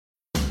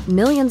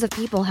Millions of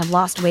people have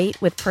lost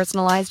weight with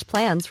personalized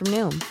plans from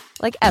Noom.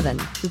 Like Evan,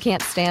 who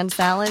can't stand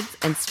salads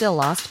and still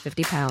lost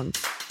 50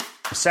 pounds.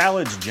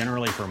 Salads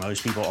generally for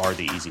most people are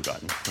the easy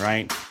button,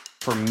 right?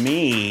 For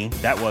me,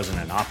 that wasn't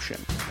an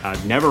option.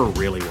 I never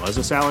really was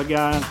a salad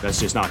guy. That's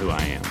just not who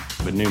I am.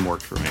 But Noom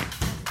worked for me.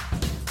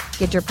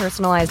 Get your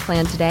personalized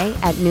plan today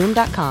at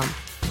Noom.com.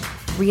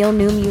 Real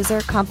Noom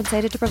user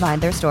compensated to provide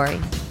their story.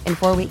 In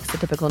 4 weeks, the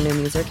typical Noom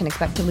user can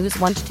expect to lose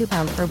 1 to 2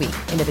 pounds per week.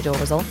 Individual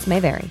results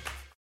may vary.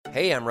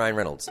 Hey, I'm Ryan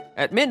Reynolds.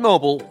 At Mint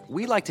Mobile,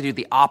 we like to do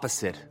the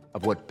opposite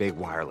of what Big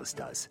Wireless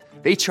does.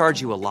 They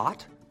charge you a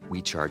lot,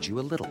 we charge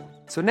you a little.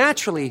 So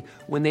naturally,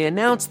 when they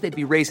announced they'd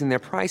be raising their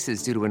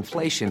prices due to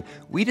inflation,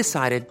 we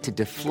decided to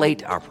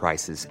deflate our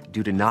prices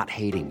due to not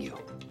hating you.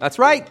 That's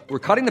right. We're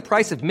cutting the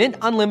price of Mint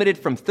Unlimited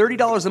from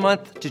 $30 a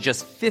month to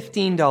just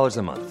 $15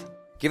 a month.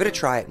 Give it a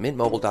try at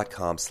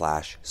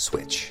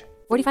mintmobile.com/switch.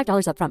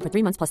 $45 up front for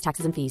 3 months plus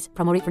taxes and fees.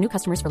 Promo rate for new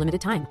customers for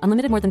limited time.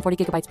 Unlimited more than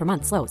 40 gigabytes per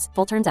month. Slows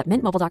full terms at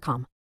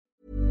mintmobile.com.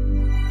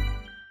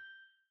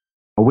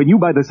 When you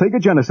buy the Sega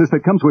Genesis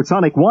that comes with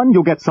Sonic 1,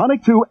 you'll get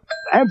Sonic 2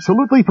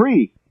 absolutely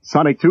free.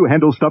 Sonic 2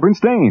 handles stubborn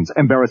stains,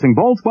 embarrassing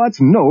bald spots,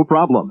 no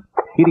problem.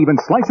 It even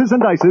slices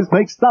and dices,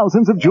 makes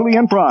thousands of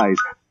julienne fries.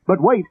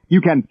 But wait,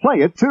 you can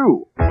play it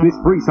too. This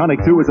free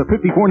Sonic 2 is a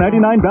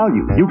 $54.99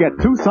 value. You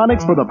get 2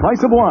 Sonics for the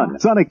price of 1.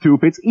 Sonic 2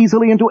 fits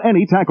easily into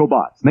any tackle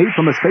box. Made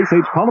from a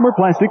space-age polymer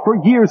plastic for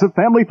years of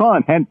family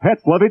fun, and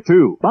pets love it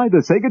too. Buy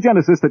the Sega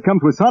Genesis that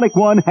comes with Sonic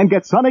 1 and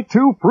get Sonic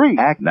 2 free.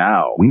 Act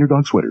now. Wiener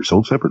Dog Sweater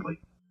sold separately.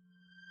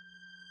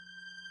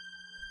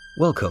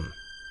 Welcome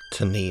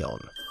to Neon,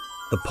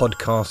 the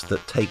podcast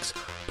that takes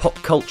pop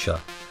culture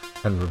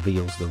and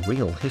reveals the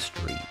real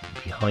history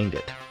behind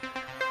it.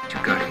 You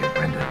got here,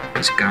 Brenda.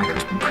 This guy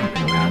has been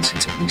creeping around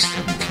since at least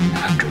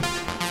 1700.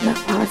 Not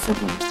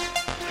possible.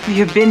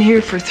 You've been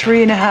here for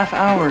 3.5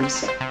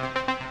 hours.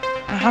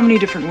 Now, how many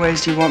different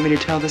ways do you want me to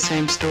tell the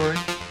same story?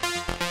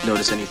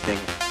 Notice anything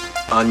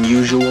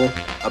unusual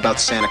about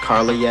Santa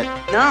Carla yet?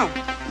 No.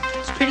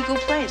 It's a pretty cool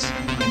place.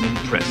 I'm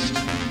impressed.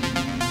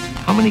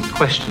 How many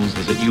questions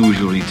does it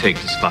usually take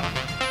to spot?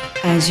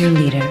 As your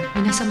leader,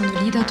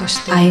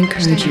 I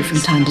encourage you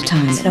from time to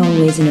time, and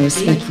always in a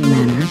respectful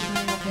manner,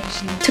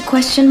 to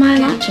question my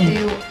logic.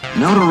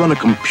 Now to run a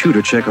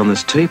computer check on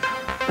this tape,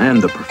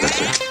 and the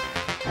professor.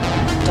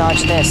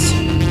 Dodge this.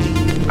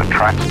 The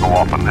tracks go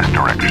off in this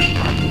direction.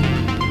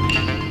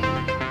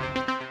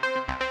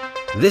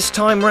 This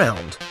time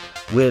round,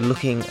 we're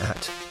looking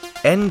at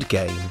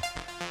Endgame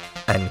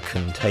and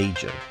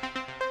Contagion.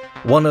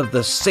 One of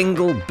the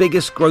single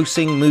biggest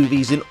grossing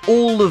movies in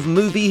all of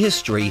movie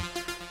history,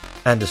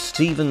 and a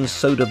Steven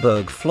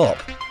Soderbergh flop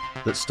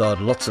that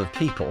starred lots of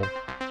people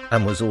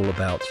and was all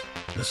about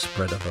the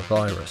spread of a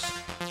virus.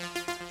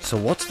 So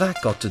what's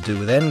that got to do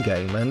with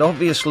Endgame? And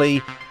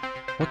obviously,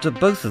 what do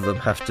both of them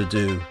have to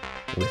do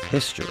with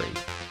history?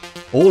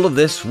 All of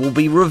this will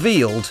be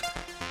revealed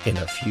in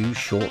a few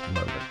short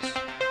moments.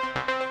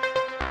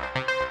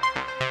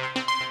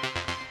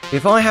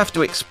 If I have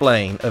to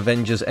explain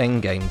Avengers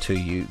Endgame to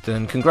you,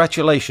 then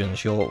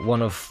congratulations, you're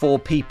one of 4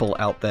 people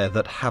out there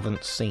that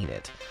haven't seen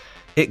it.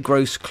 It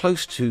grossed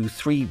close to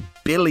 $3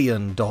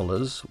 billion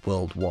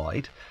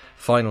worldwide,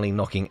 finally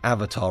knocking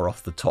Avatar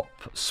off the top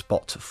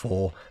spot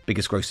for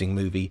biggest grossing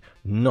movie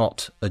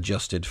not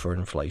adjusted for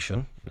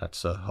inflation.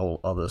 That's a whole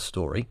other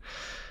story.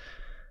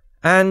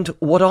 And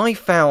what I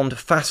found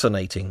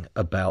fascinating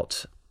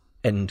about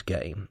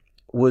Endgame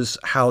was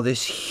how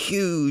this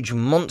huge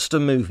monster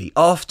movie,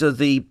 after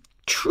the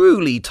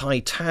truly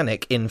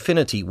titanic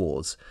Infinity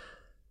Wars,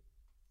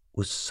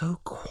 was so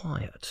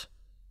quiet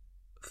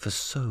for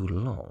so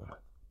long.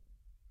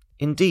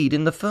 Indeed,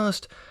 in the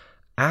first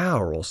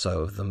hour or so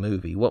of the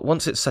movie,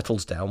 once it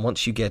settles down,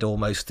 once you get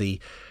almost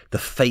the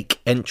fake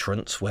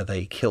entrance where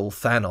they kill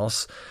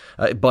Thanos,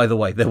 by the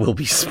way, there will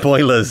be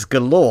spoilers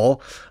galore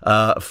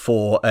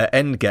for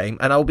Endgame,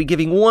 and I'll be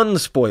giving one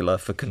spoiler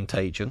for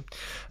Contagion.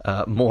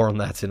 More on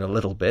that in a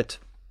little bit.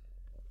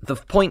 The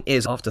point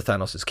is, after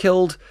Thanos is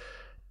killed,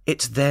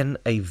 it's then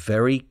a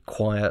very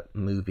quiet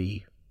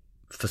movie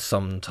for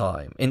some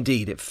time.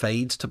 Indeed, it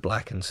fades to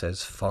black and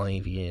says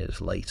 5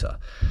 years later.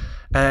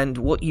 And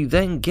what you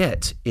then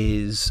get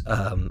is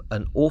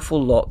an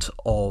awful lot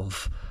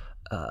of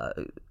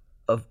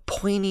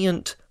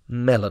poignant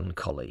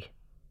melancholy,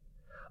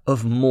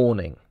 of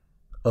mourning,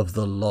 of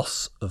the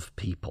loss of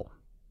people.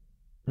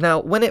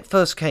 Now, when it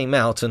first came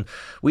out and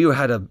we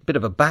had a bit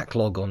of a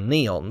backlog on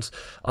Neons,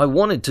 I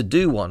wanted to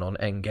do one on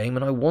Endgame,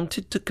 and I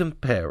wanted to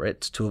compare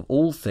it to, of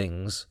all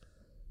things,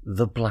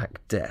 the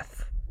Black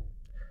Death.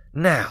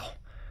 Now,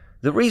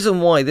 the reason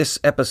why this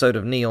episode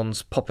of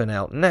Neon's popping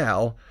out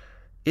now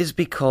is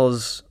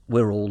because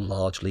we're all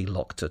largely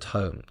locked at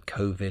home,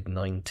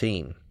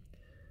 COVID-19.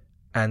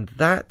 And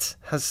that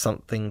has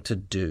something to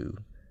do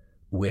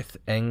with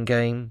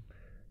Endgame,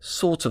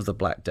 sort of the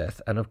Black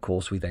Death, and of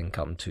course we then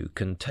come to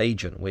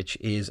Contagion, which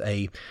is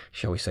a,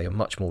 shall we say, a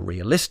much more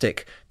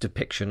realistic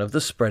depiction of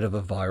the spread of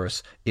a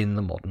virus in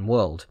the modern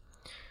world.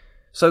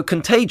 So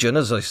Contagion,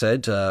 as I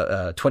said,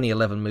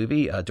 2011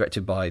 movie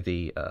directed by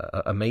the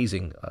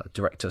amazing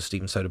director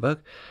Steven Soderbergh,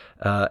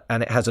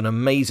 and it has an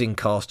amazing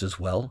cast as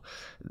well.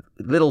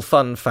 Little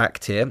fun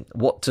fact here,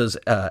 what does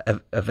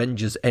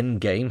Avengers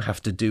Endgame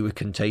have to do with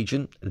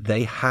Contagion?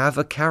 They have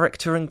a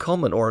character in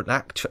common, or an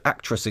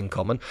actress in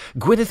common.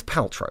 Gwyneth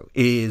Paltrow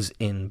is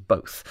in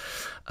both.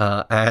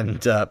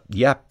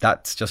 Yeah,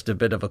 that's just a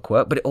bit of a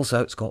quirk, but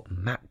it's got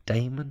Matt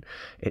Damon,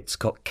 it's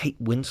got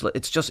Kate Winslet,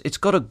 it's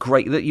got a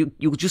great,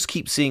 you'll just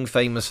keep seeing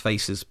famous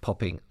faces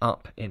popping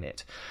up in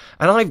it.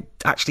 And I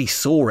actually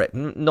saw it,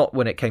 not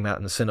when it came out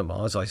in the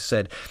cinema, as I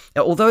said,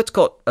 although it's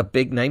got a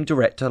big name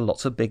director,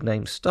 lots of big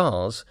name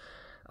stars,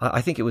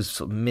 I think it was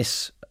sort of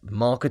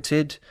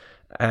mismarketed,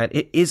 and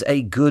it is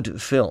a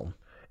good film.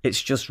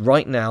 It's just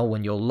right now,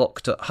 when you're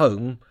locked at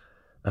home,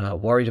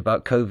 worried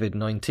about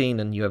COVID-19,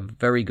 and you have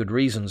very good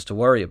reasons to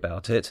worry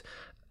about it,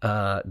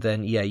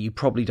 then yeah, you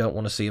probably don't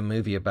want to see a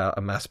movie about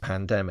a mass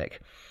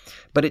pandemic.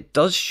 But it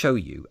does show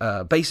you,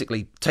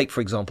 basically, take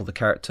for example the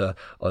character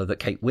that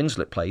Kate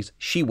Winslet plays.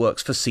 She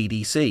works for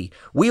CDC.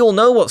 We all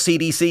know what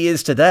CDC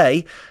is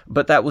today,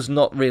 but that was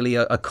not really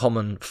a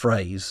common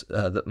phrase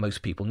that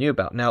most people knew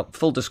about. Now,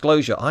 full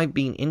disclosure, I've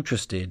been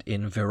interested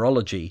in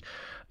virology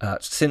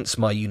since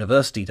my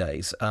university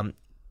days.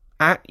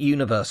 At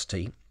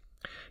university,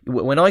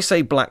 when I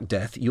say Black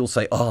Death, you'll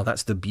say, oh,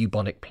 that's the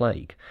bubonic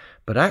plague.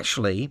 But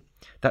actually,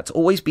 that's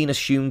always been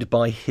assumed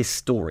by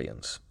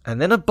historians.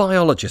 And then a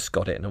biologist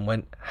got in and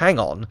went, hang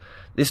on,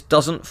 this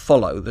doesn't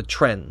follow the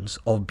trends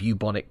of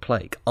bubonic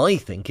plague. I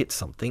think it's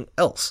something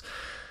else.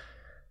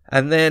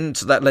 And then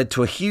so that led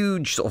to a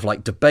huge sort of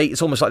like debate.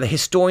 It's almost like the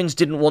historians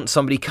didn't want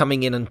somebody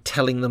coming in and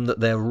telling them that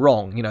they're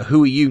wrong. You know,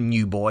 who are you,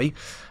 new boy?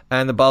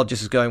 And the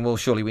biologist is going, well,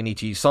 surely we need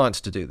to use science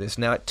to do this.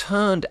 Now, it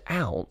turned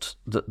out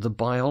that the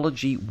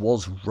biology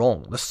was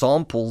wrong. The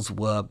samples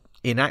were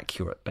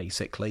inaccurate,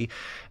 basically.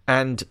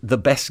 And the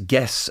best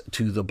guess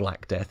to the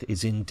Black Death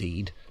is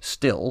indeed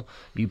still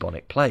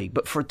bubonic plague.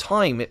 But for a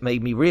time, it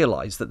made me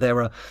realize that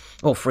there are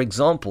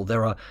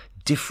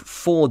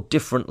 4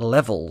 different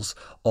levels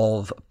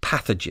of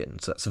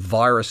pathogens. That's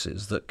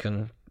viruses that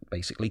can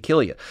basically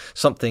kill you.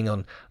 Something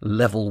on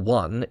level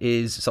 1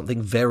 is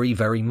something very,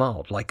 very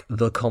mild, like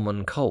the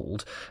common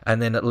cold. And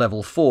then at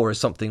level 4 is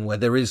something where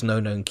there is no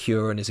known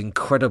cure and is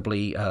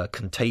incredibly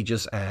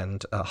contagious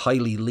and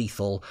highly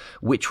lethal,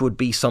 which would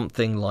be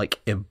something like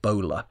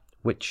Ebola,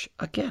 which,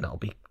 again, I'll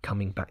be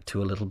coming back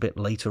to a little bit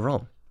later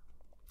on.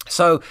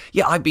 So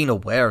yeah, I've been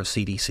aware of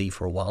CDC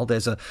for a while.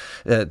 There's a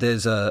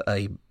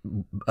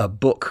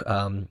book,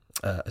 a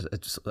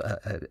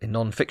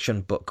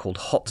non-fiction book called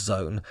Hot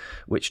Zone,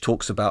 which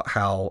talks about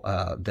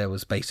how there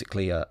was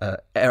basically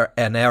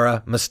an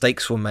error,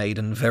 mistakes were made,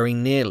 and very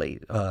nearly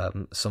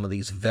some of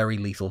these very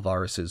lethal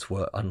viruses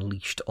were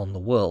unleashed on the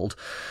world,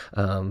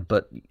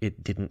 but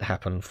it didn't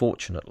happen,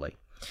 fortunately.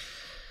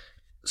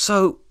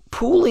 So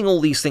pooling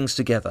all these things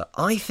together,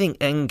 I think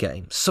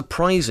Endgame,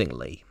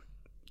 surprisingly,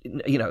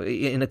 you know,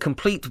 in a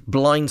complete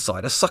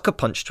blindside, a sucker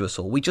punch to us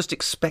all. We just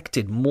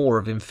expected more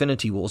of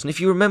Infinity Wars. And if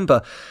you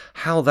remember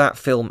how that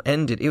film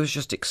ended, it was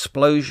just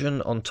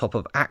explosion on top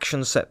of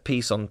action set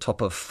piece, on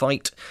top of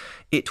fight.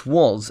 It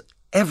was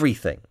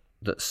everything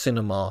that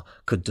cinema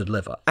could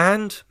deliver.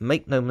 And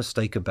make no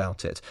mistake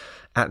about it,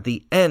 at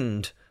the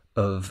end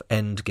of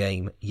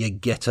Endgame, you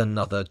get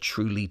another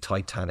truly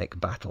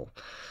titanic battle.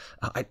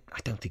 I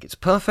don't think it's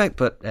perfect,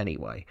 but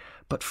anyway.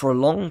 But for a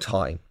long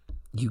time,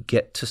 you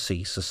get to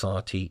see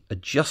society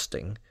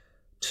adjusting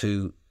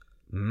to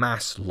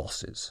mass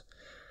losses.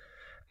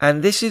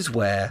 And this is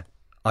where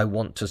I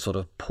want to sort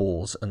of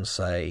pause and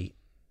say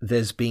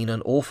there's been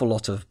an awful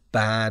lot of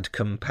bad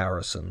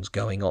comparisons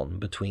going on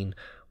between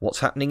what's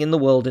happening in the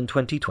world in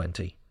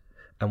 2020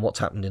 and what's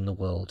happened in the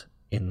world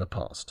in the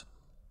past.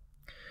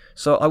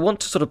 So I want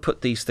to sort of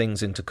put these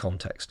things into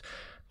context.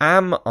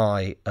 Am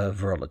I a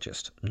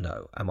virologist?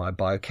 No. Am I a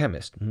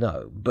biochemist?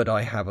 No. But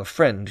I have a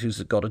friend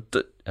who's got a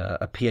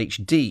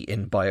PhD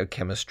in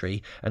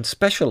biochemistry and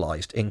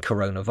specialised in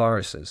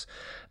coronaviruses.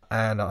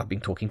 And I've been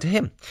talking to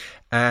him.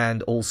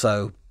 And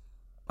also,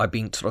 I've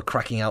been sort of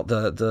cracking out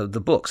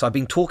the books. I've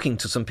been talking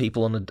to some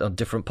people on a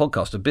different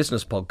podcast, a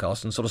business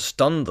podcast, and sort of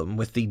stunned them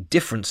with the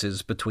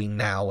differences between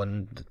now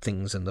and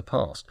things in the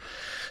past.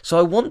 So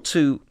I want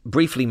to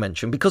briefly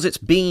mention, because it's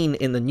been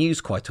in the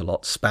news quite a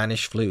lot,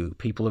 Spanish flu.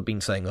 People have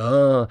been saying,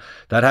 oh,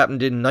 that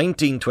happened in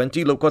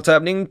 1920, look what's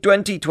happening in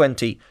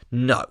 2020.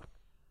 No,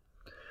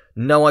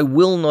 I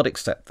will not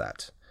accept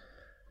that.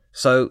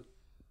 So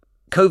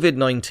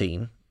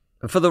COVID-19...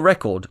 For the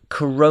record,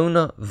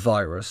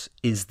 coronavirus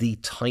is the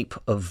type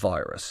of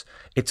virus.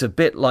 It's a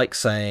bit like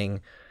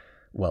saying,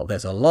 well,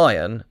 there's a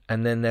lion,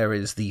 and then there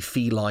is the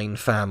feline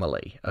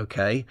family,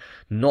 okay?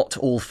 Not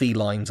all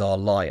felines are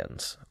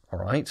lions, all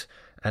right?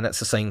 And that's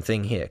the same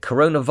thing here.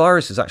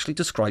 Coronaviruses actually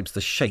describes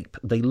the shape.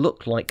 They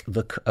look like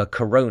a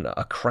corona,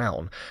 a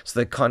crown.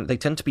 So they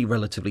tend to be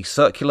relatively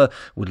circular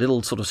with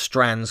little sort of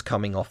strands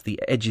coming off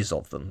the edges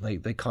of them.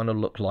 They kind of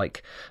look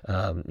like,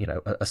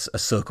 a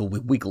circle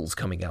with wiggles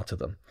coming out of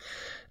them.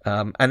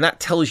 And that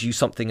tells you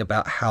something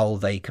about how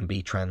they can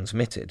be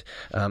transmitted.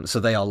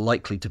 So they are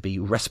likely to be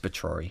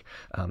respiratory.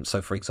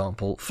 So, for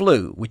example,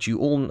 flu, which you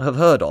all have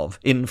heard of,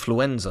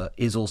 influenza,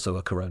 is also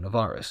a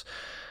coronavirus.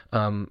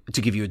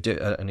 To give you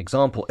an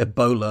example,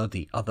 Ebola,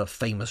 the other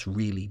famous,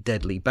 really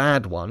deadly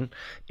bad one,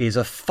 is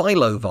a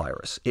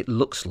filovirus. It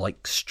looks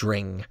like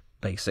string,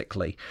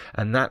 basically,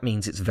 and that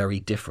means it's very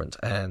different.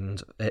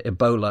 And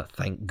Ebola,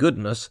 thank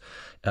goodness,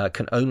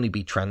 can only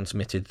be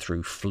transmitted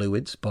through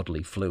fluids,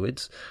 bodily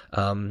fluids,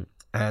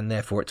 and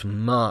therefore it's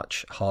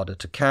much harder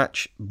to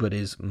catch, but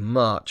is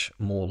much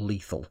more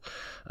lethal.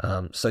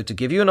 So to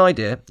give you an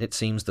idea, it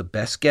seems the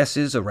best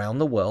guesses around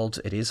the world,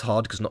 it is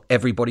hard because not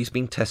everybody's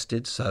been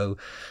tested, so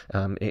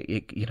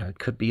it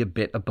could be a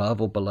bit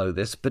above or below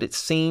this, but it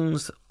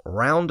seems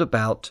round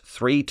about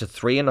 3 to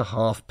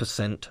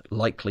 3.5%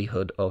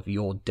 likelihood of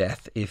your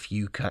death if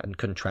you can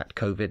contract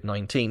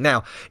COVID-19.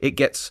 Now, it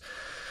gets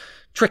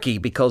tricky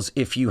because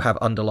if you have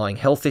underlying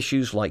health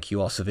issues like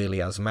you are severely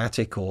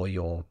asthmatic or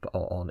you're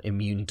on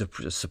immune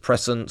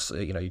suppressants,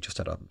 you just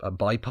had a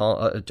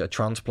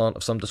transplant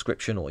of some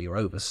description, or you're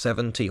over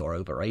 70 or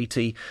over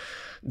 80,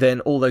 then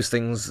all those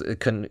things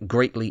can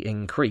greatly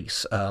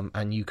increase,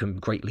 and you can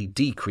greatly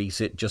decrease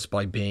it just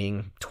by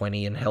being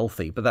 20 and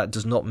healthy. But that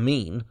does not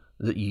mean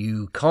that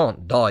you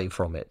can't die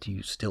from it.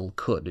 You still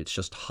could. It's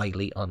just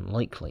highly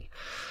unlikely.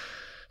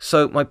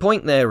 So my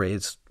point there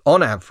is,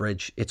 on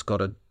average, it's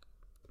got a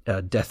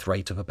death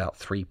rate of about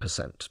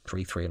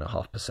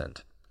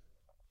 3.5%.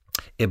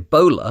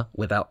 Ebola,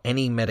 without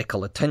any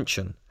medical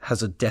attention,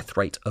 has a death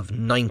rate of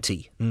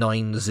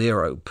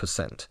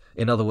 90%.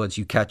 In other words,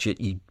 you catch it,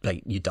 you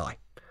die.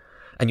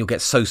 And you'll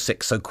get so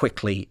sick so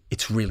quickly,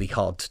 it's really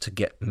hard to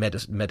get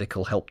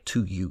medical help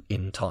to you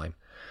in time.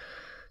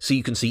 So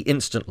you can see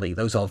instantly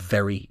those are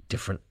very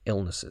different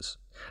illnesses.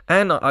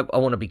 And I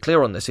want to be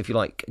clear on this, if you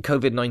like.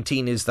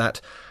 COVID-19 is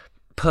that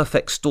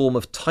perfect storm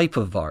of type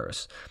of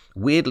virus.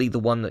 Weirdly, the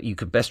one that you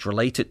could best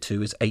relate it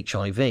to is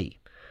HIV,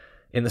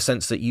 in the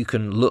sense that you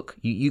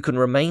can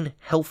remain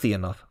healthy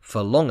enough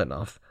for long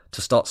enough to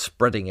start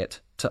spreading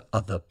it to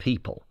other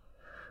people.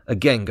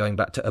 Again, going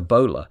back to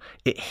Ebola,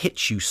 it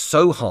hits you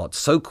so hard,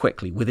 so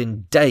quickly,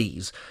 within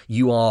days,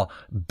 you are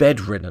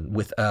bedridden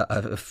with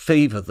a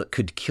fever that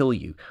could kill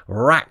you,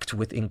 racked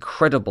with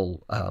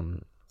incredible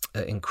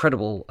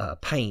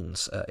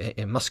pains,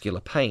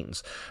 muscular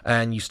pains,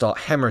 and you start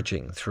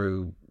hemorrhaging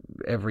through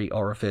every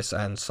orifice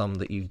and some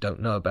that you don't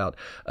know about,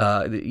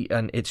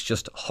 and it's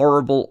just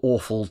horrible,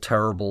 awful,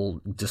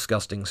 terrible,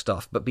 disgusting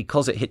stuff. But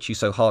because it hits you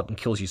so hard and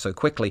kills you so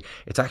quickly,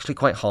 it's actually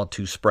quite hard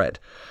to spread.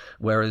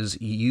 Whereas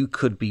you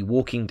could be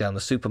walking down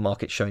the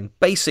supermarket showing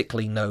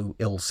basically no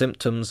ill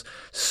symptoms,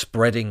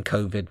 spreading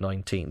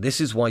COVID-19. This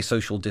is why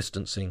social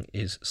distancing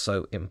is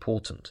so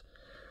important.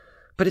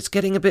 But it's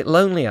getting a bit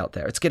lonely out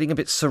there. It's getting a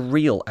bit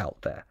surreal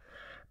out there.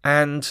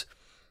 And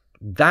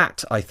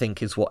that, I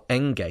think, is what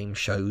Endgame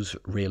shows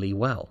really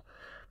well.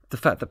 The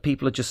fact that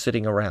people are just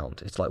sitting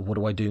around. It's like, what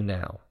do I do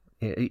now?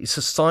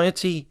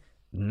 Society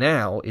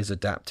now is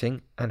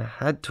adapting and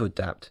had to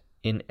adapt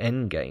in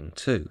Endgame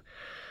too.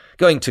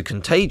 Going to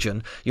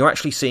Contagion, you're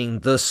actually seeing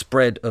the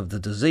spread of the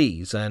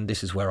disease, and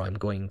this is where I'm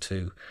going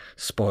to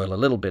spoil a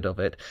little bit of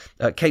it.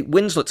 Kate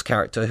Winslet's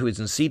character, who is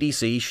in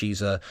CDC,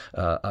 she's a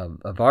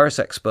virus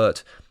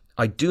expert.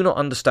 I do not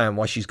understand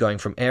why she's going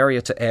from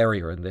area to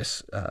area in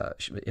this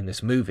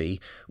movie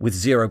with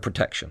zero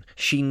protection.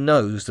 She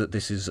knows that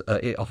this is,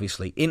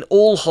 obviously, in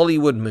all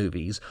Hollywood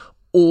movies,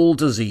 all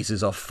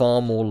diseases are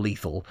far more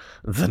lethal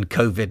than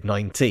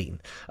COVID-19.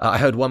 I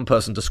heard one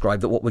person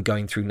describe that what we're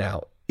going through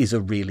now is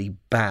a really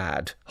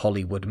bad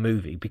Hollywood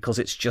movie because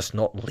it's just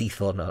not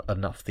lethal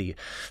enough. The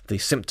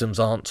symptoms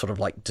aren't sort of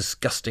like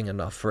disgusting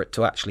enough for it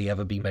to actually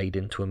ever be made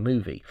into a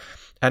movie.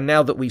 And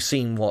now that we've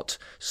seen what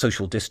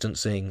social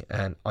distancing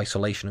and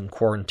isolation and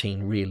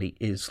quarantine really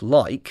is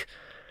like,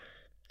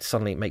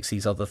 suddenly it makes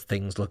these other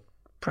things look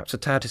perhaps a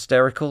tad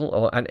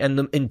hysterical.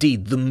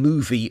 Indeed, the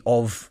movie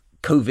of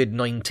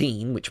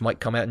COVID-19, which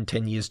might come out in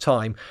 10 years'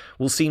 time,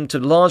 will seem to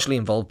largely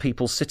involve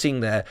people sitting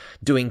there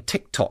doing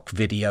TikTok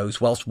videos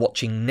whilst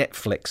watching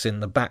Netflix in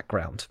the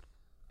background.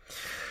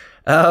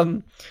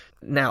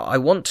 Now, I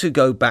want to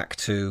go back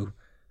to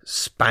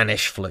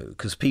Spanish flu,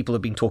 because people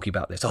have been talking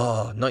about this.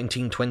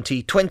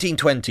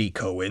 2020,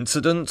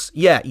 coincidence?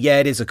 Yeah,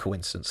 it is a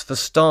coincidence. For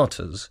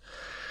starters,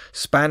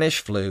 Spanish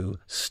flu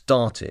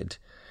started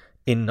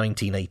in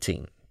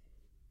 1918.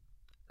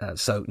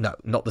 So, no,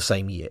 not the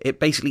same year. It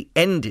basically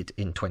ended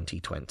in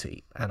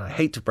 2020. And I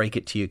hate to break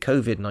it to you,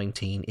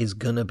 COVID-19 is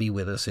going to be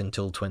with us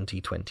until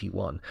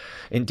 2021.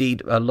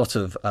 Indeed, a lot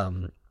of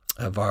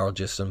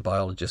virologists and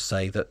biologists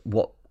say that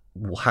what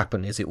will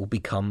happen is it will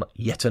become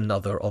yet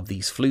another of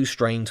these flu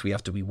strains we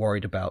have to be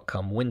worried about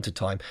come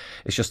wintertime.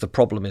 It's just the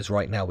problem is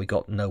right now we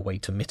got no way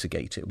to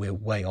mitigate it. We're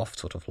way off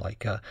sort of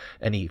like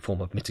any form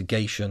of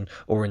mitigation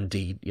or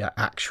indeed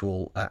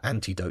actual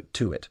antidote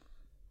to it.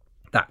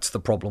 That's the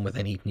problem with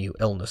any new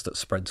illness that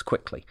spreads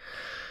quickly.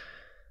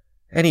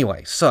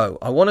 Anyway, so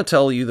I want to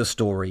tell you the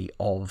story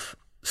of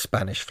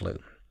Spanish flu.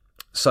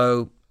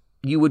 So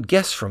you would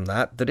guess from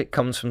that it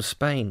comes from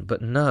Spain,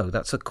 but no,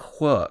 that's a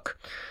quirk.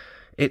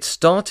 It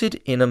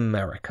started in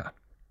America,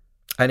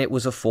 and it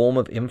was a form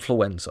of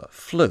influenza,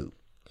 flu,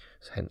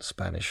 hence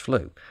Spanish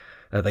flu.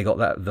 They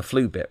got the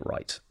flu bit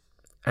right.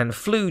 And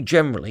flu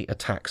generally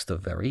attacks the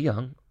very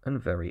young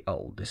and very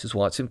old. This is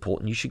why it's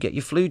important you should get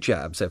your flu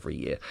jabs every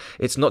year.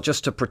 It's not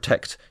just to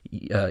protect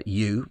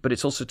you, but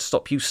it's also to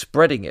stop you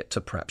spreading it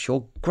to perhaps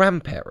your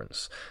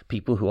grandparents,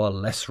 people who are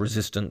less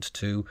resistant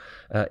to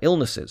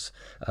illnesses,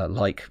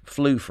 like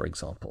flu, for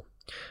example.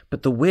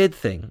 But the weird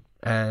thing,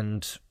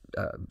 and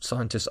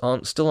scientists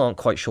still aren't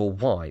quite sure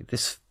why,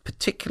 this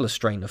particular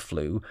strain of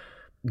flu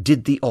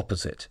did the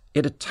opposite.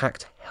 It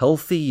attacked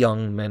healthy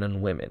young men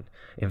and women.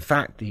 In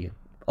fact, the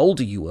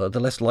older you were, the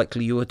less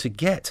likely you were to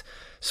get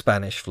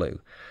Spanish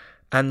flu.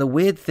 And the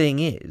weird thing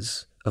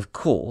is, of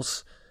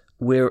course,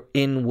 we're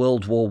in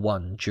World War I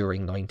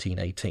during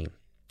 1918.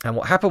 And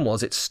what happened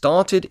was it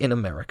started in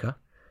America.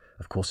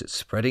 Of course, it's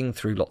spreading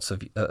through lots of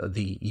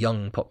the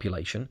young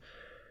population.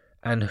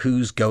 And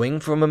who's going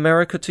from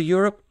America to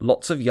Europe?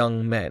 Lots of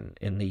young men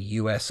in the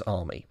US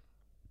Army.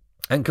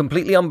 And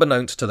completely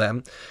unbeknownst to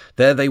them,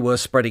 there they were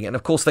spreading it. And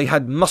of course, they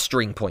had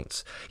mustering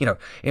points,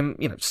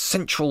 in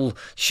central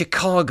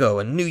Chicago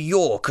and New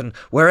York and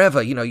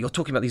wherever. You're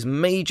talking about these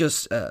major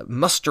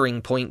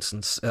mustering points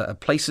and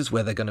places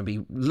where they're going to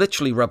be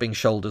literally rubbing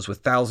shoulders with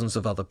thousands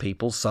of other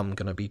people. Some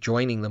going to be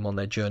joining them on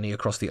their journey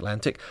across the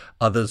Atlantic.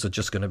 Others are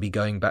just going to be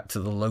going back to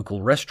the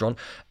local restaurant.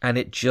 And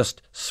it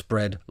just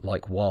spread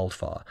like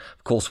wildfire.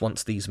 Of course,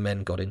 once these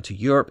men got into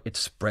Europe, it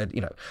spread,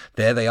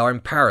 there they are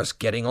in Paris,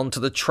 getting onto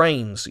the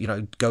trains,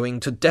 going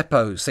to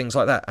depots, things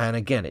like that. And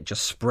again, it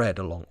just spread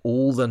along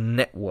all the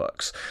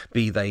networks,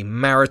 be they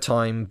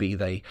maritime, be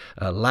they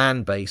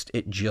land-based,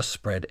 it just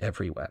spread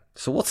everywhere.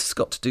 So what's this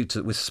got to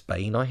do with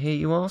Spain, I hear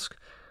you ask?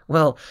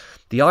 Well,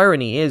 the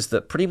irony is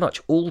that pretty much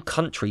all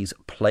countries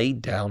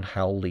played down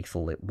how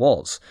lethal it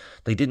was.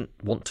 They didn't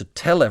want to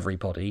tell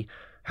everybody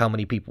how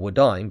many people were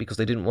dying because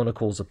they didn't want to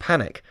cause a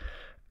panic,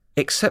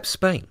 except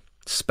Spain.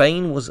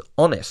 Spain was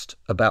honest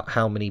about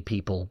how many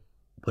people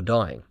were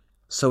dying.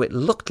 So it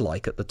looked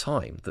like at the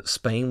time that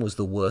Spain was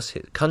the worst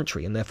hit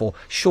country, and therefore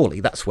surely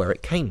that's where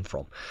it came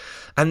from.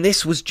 And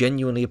this was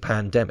genuinely a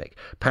pandemic.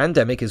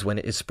 Pandemic is when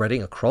it is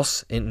spreading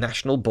across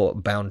national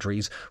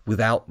boundaries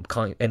without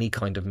any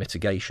kind of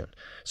mitigation.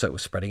 So it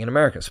was spreading in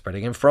America,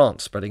 spreading in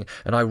France,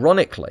 and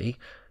ironically,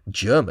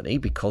 Germany,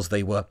 because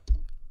they were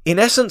in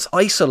essence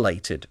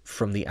isolated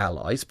from the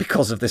Allies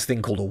because of this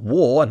thing called a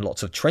war and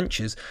lots of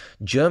trenches,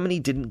 Germany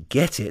didn't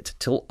get it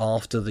till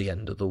after the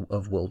end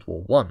of World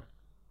War I.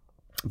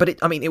 But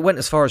it went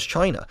as far as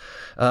China.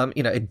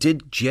 It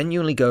did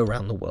genuinely go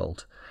around the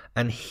world.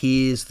 And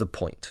here's the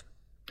point.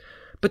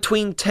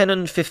 Between 10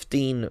 and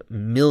 15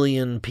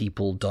 million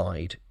people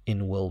died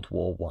in World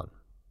War I.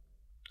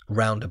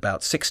 Round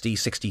about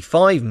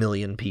 65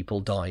 million people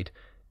died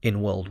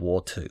in World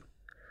War II.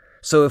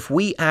 So if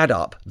we add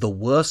up the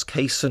worst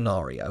case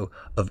scenario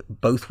of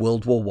both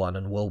World War I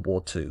and World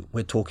War II,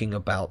 we're talking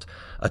about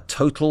a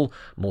total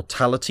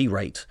mortality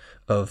rate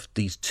of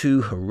these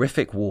two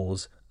horrific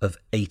wars of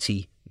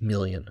 80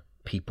 million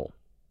people.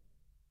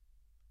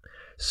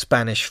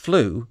 Spanish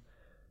flu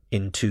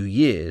in 2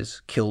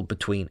 years killed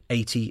between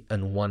 80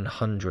 and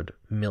 100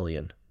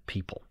 million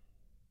people.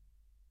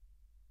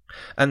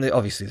 And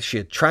obviously the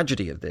sheer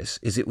tragedy of this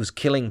is it was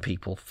killing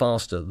people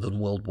faster than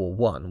World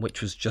War I,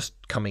 which was just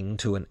coming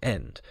to an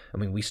end.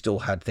 We still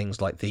had things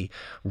like the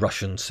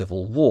Russian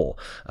Civil War.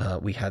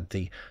 We had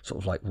the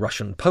sort of like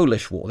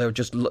Russian-Polish War.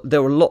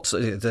 There were lots.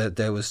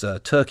 There was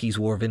Turkey's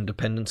War of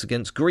Independence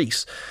against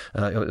Greece,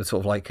 sort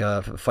of like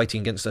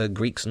fighting against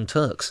Greeks and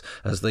Turks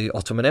as the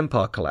Ottoman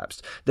Empire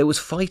collapsed. There was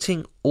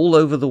fighting all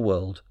over the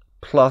world,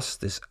 plus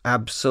this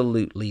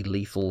absolutely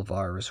lethal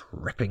virus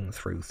ripping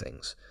through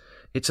things.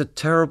 It's a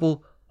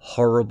terrible,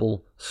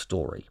 horrible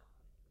story.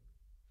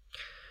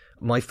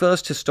 My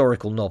first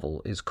historical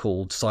novel is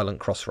called Silent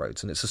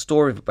Crossroads, and it's a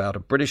story about a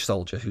British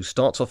soldier who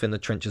starts off in the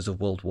trenches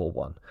of World War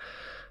I,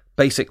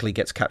 basically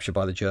gets captured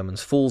by the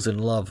Germans, falls in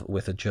love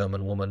with a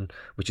German woman,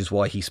 which is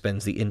why he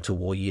spends the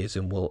interwar years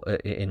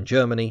in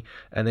Germany,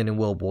 and then in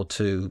World War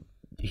II,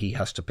 he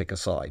has to pick a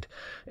side.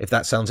 If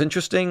that sounds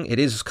interesting, it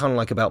is kind of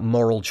like about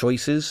moral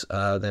choices,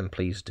 then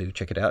please do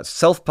check it out. It's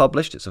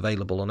self-published, it's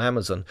available on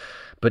Amazon.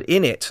 But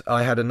in it,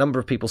 I had a number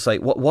of people say,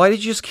 why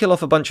did you just kill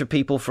off a bunch of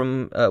people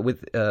from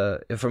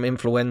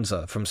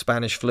influenza, from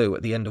Spanish flu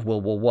at the end of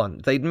World War I?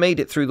 They'd made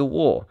it through the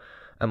war.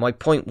 And my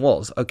point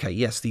was, okay,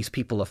 yes, these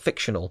people are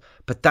fictional,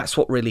 but that's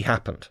what really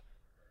happened.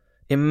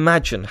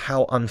 Imagine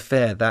how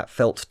unfair that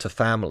felt to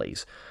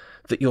families,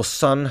 that your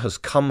son has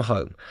come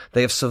home,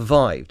 they have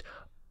survived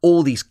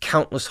all these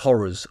countless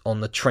horrors in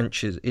the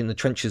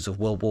trenches of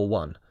World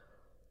War I,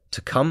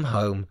 to come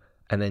home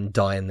and then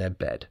die in their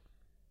bed.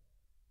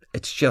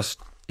 It's just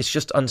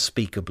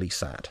unspeakably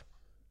sad.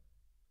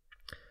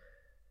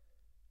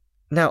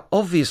 Now,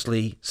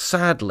 obviously,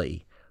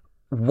 sadly,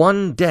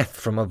 one death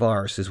from a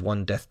virus is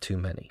one death too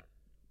many.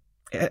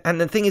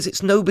 And the thing is,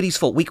 it's nobody's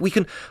fault. We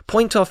can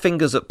point our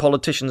fingers at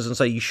politicians and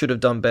say you should have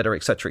done better,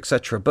 etc.,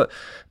 etc. But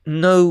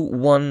no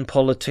one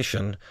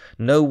politician,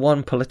 no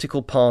one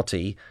political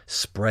party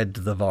spread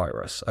the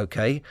virus,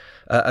 okay?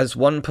 As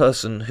one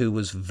person who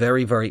was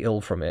very, very ill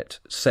from it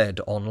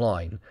said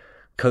online,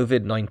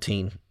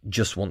 COVID-19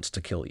 just wants to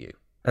kill you.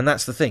 And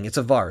that's the thing. It's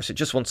a virus. It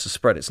just wants to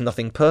spread. It's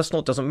nothing personal.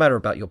 It doesn't matter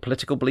about your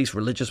political beliefs,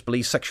 religious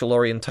beliefs, sexual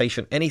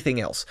orientation,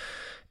 anything else.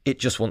 It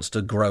just wants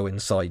to grow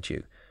inside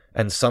you.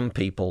 And some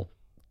people,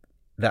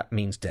 that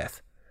means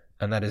death.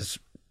 And that is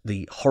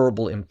the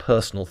horrible,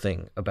 impersonal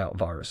thing about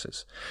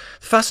viruses.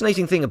 The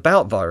fascinating thing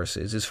about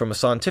viruses is, from a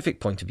scientific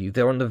point of view,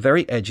 they're on the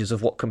very edges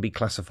of what can be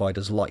classified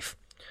as life.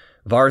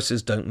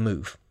 Viruses don't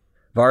move.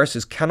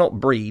 Viruses cannot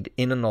breed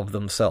in and of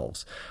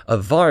themselves. A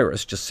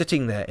virus just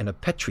sitting there in a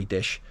petri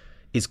dish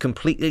is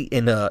completely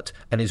inert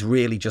and is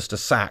really just a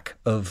sack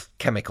of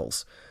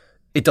chemicals.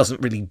 It doesn't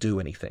really do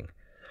anything.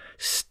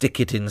 Stick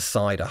it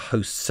inside a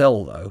host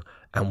cell, though,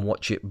 and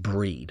watch it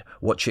breed,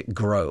 watch it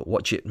grow,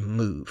 watch it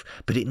move.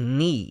 But it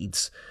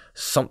needs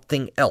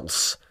something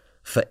else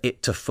for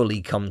it to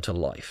fully come to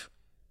life.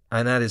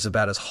 And that is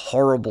about as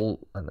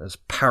horrible and as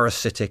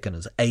parasitic and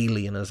as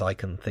alien as I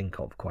can think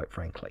of, quite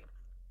frankly.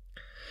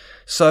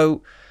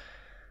 So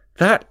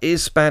that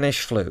is Spanish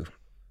flu.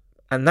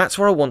 And that's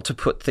where I want to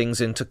put things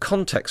into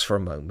context for a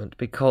moment,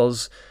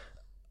 because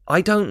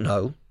I don't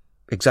know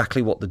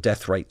exactly what the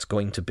death rate's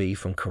going to be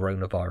from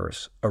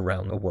coronavirus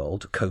around the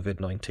world,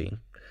 COVID-19.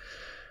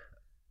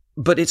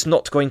 But it's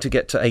not going to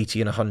get to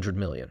 80 and 100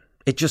 million.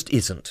 It just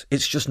isn't.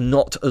 It's just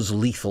not as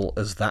lethal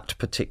as that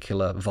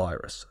particular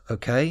virus,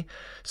 okay?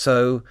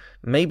 So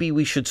maybe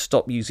we should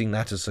stop using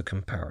that as a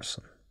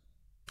comparison.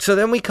 So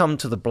then we come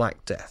to the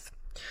Black Death.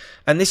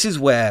 And this is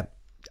where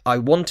I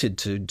wanted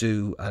to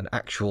do an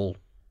actual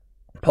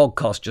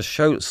podcast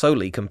just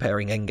solely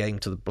comparing Endgame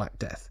to the Black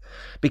Death.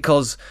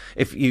 Because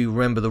if you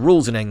remember the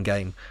rules in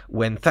Endgame,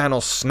 when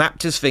Thanos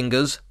snapped his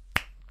fingers,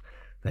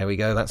 there we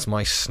go, that's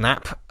my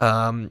snap,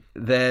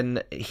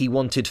 then he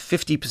wanted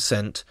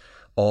 50%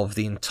 of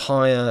the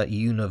entire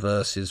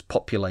universe's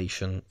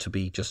population to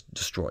be just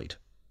destroyed,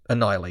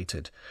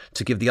 annihilated,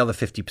 to give the other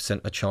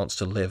 50% a chance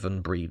to live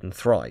and breed and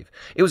thrive.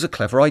 It was a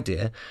clever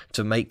idea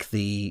to make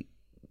the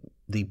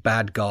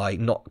bad guy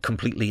not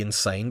completely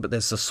insane, but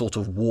there's a sort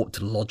of warped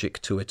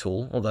logic to it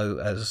all. Although,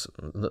 as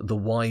the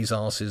wise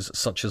asses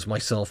such as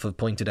myself have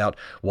pointed out,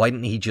 why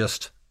didn't he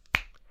just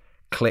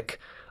click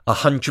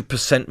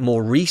 100%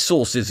 more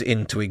resources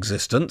into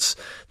existence?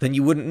 Then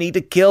you wouldn't need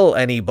to kill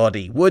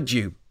anybody, would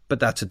you? But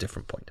that's a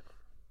different point.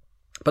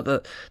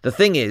 But the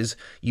thing is,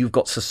 you've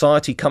got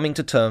society coming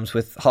to terms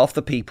with half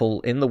the people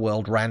in the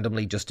world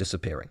randomly just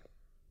disappearing.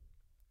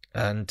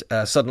 And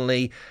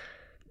suddenly,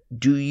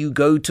 do you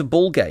go to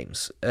ball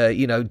games?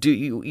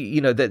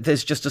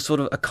 There's just a sort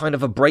of a kind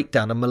of a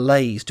breakdown, a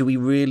malaise. Do we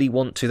really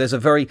want to? There's a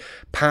very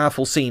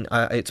powerful scene.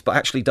 It's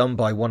actually done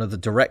by one of the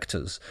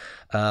directors,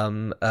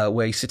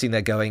 where he's sitting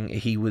there going,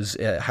 he was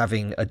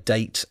having a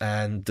date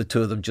and the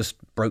two of them just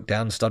broke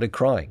down and started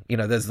crying.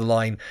 There's the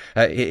line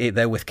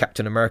there with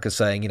Captain America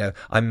saying,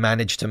 I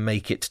managed to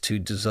make it to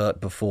dessert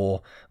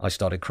before I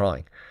started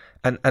crying.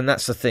 And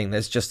that's the thing.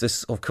 There's just this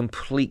sort of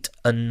complete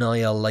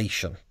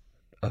annihilation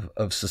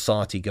of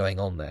society going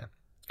on there.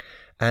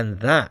 And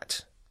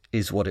that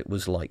is what it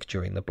was like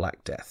during the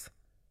Black Death.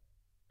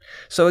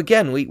 So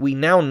again, we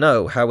now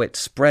know how it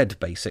spread,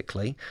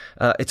 basically.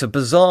 It's a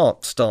bizarre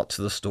start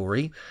to the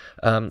story,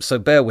 so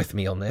bear with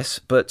me on this.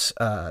 But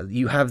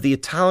you have the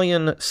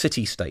Italian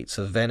city-states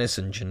of Venice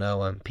and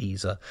Genoa and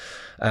Pisa,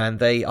 and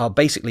they are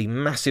basically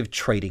massive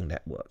trading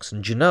networks.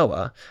 And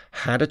Genoa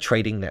had a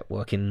trading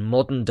network in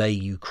modern-day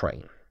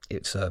Ukraine.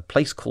 It's a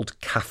place called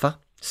Caffa,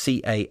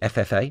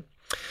 C-A-F-F-A.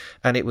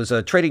 And it was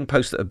a trading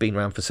post that had been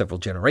around for several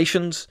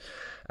generations.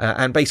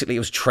 And basically it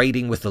was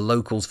trading with the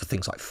locals for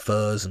things like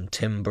furs and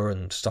timber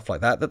and stuff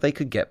like that they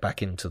could get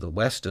back into the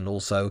West. And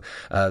also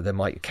there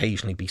might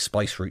occasionally be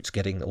spice routes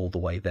getting all the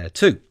way there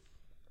too.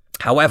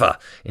 However,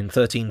 in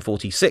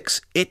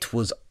 1346, it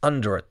was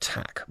under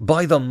attack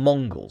by the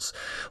Mongols.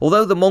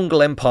 Although the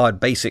Mongol Empire,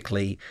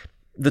 basically,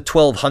 the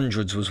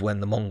 1200s was when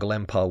the Mongol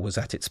Empire was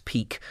at its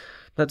peak.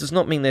 That does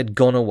not mean they'd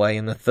gone away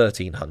in the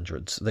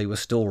 1300s. They were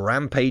still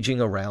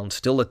rampaging around,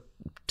 still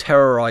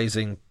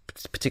terrorizing,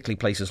 particularly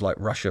places like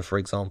Russia, for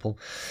example.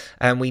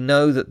 And we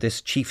know that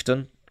this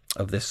chieftain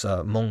of this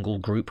Mongol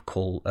group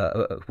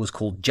was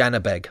called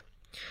Janibeg.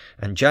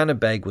 And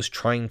Janibeg was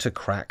trying to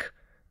crack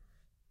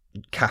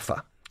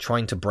Caffa,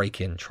 trying to break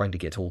in, trying to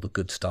get all the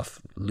good stuff,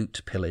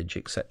 loot, pillage,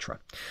 etc.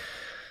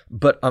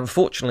 But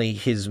unfortunately,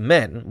 his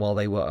men, while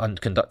they were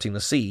conducting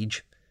the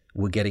siege,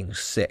 were getting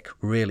sick,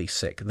 really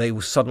sick. They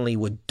suddenly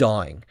were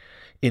dying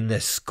in their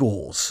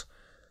scores.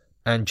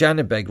 And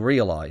Janibeg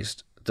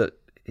realized that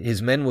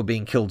his men were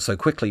being killed so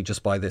quickly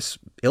just by this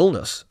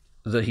illness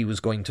that he was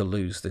going to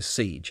lose this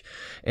siege.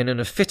 And in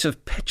a fit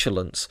of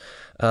petulance,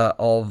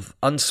 of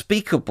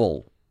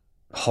unspeakable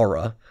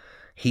horror,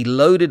 he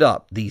loaded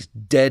up these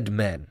dead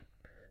men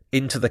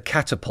into the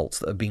catapults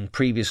that had been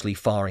previously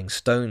firing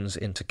stones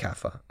into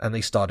Kaffa, and they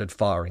started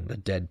firing the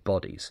dead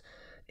bodies.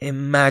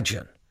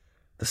 Imagine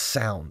the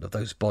sound of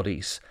those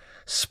bodies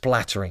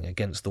splattering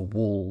against the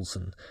walls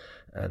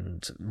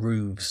and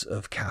roofs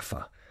of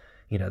Kaffa.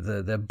 You know,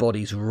 their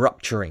bodies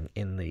rupturing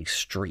in the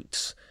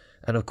streets,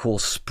 and of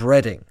course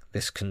spreading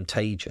this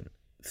contagion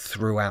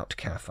throughout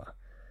Kaffa.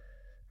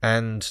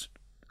 And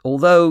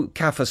although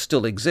Kaffa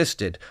still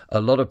existed, a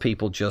lot of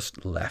people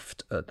just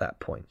left at that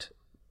point.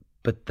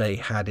 But they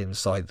had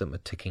inside them a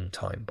ticking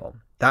time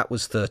bomb. That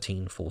was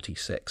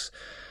 1346.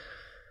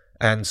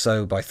 And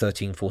so by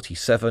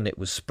 1347, it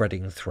was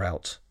spreading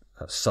throughout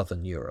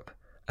southern Europe.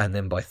 And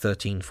then by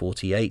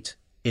 1348,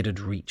 it had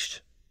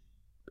reached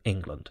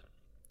England.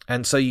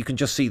 And so you can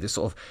just see this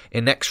sort of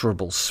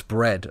inexorable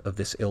spread of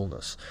this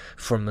illness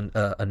from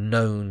a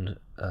known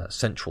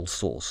central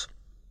source.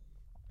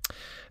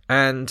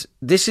 And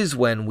this is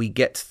when we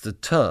get the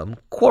term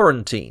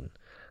quarantine,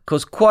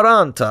 because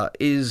quaranta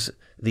is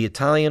the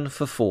Italian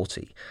for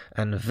 40,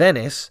 and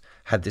Venice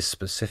had this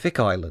specific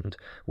island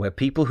where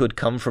people who had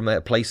come from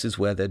places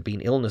where there'd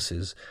been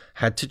illnesses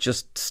had to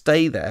just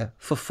stay there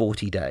for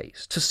 40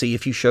 days to see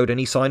if you showed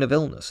any sign of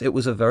illness. It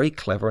was a very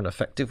clever and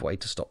effective way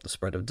to stop the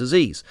spread of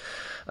disease,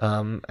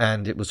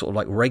 and it was sort of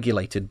like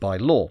regulated by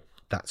law.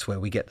 That's where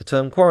we get the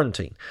term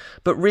quarantine.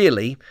 But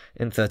really,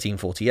 in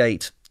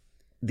 1348,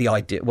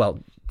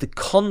 the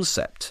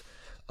concept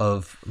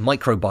of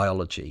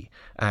microbiology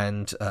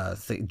and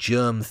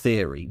germ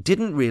theory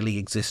didn't really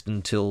exist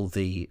until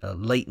the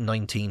late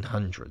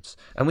 1900s.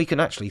 And we can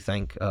actually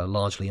thank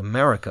largely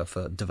America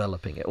for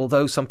developing it.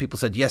 Although some people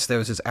said, yes, there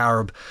was this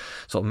Arab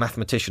sort of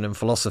mathematician and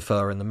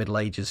philosopher in the Middle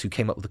Ages who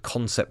came up with the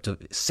concept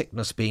of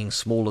sickness being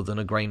smaller than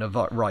a grain of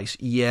rice.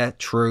 Yeah,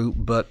 true,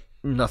 but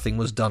nothing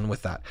was done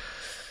with that.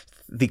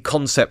 The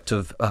concept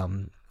of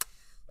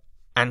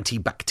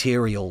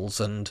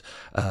antibacterials and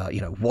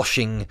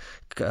washing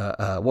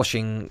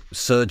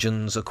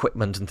surgeons'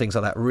 equipment and things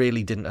like that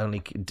really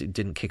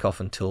didn't kick off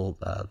until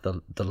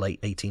the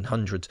late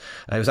 1800s.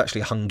 It was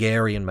actually a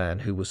Hungarian man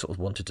who was sort of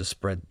wanted to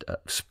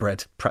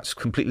spread, perhaps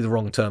completely the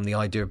wrong term, the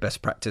idea of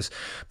best practice.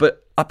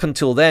 But up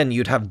until then,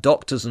 you'd have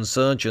doctors and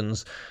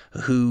surgeons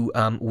who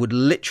would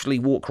literally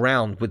walk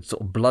around with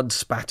sort of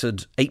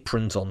blood-spattered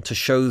aprons on to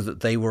show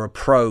that they were a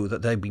pro,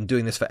 that they'd been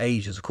doing this for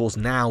ages. Of course,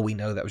 now we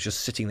know that was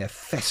just sitting there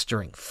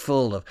festering,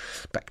 full of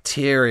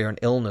bacteria and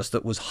illness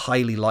that was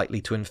highly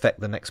likely to infect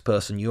the next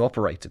person you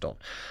operated on.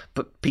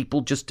 But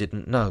people just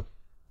didn't know.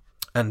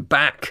 And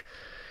back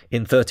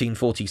in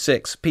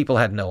 1346, people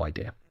had no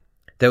idea.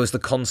 There was the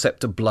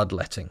concept of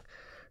bloodletting.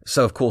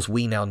 So, of course,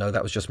 we now know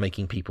that was just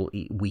making people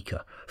eat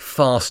weaker.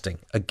 Fasting,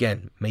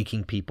 again,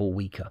 making people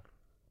weaker.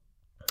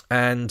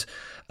 And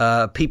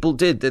people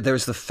did.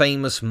 There's the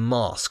famous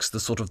masks, the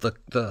sort of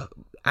the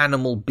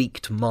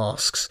animal-beaked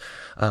masks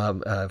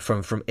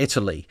from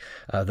Italy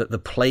that the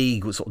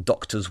plague sort of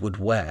doctors would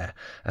wear.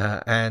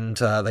 And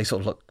they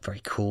sort of look very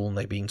cool, and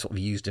they're being sort of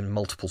used in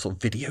multiple sort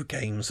of video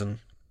games and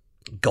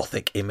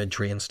Gothic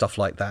imagery and stuff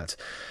like that.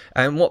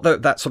 And what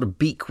that sort of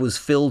beak was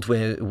filled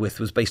with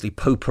was basically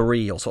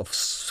potpourri, or sort of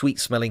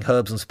sweet-smelling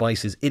herbs and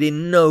spices. It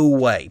in no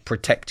way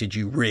protected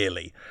you,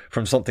 really,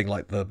 from something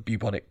like the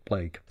bubonic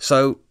plague.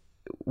 So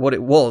what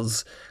it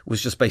was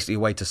just basically a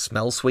way to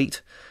smell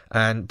sweet.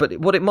 But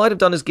what it might have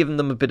done is given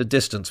them a bit of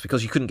distance,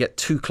 because you couldn't get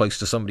too close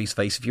to somebody's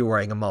face if you were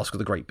wearing a mask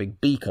with a great big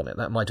beak on it.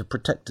 That might have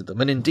protected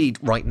them. And indeed,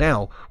 right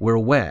now, we're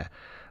aware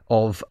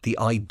of the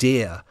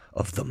idea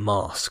of the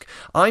mask.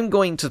 I'm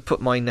going to put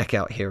my neck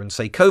out here and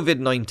say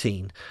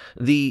COVID-19,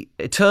 the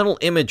eternal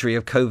imagery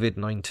of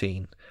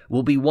COVID-19,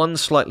 will be one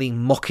slightly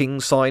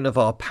mocking sign of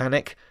our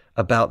panic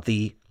about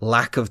the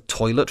lack of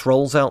toilet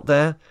rolls out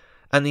there,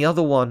 and the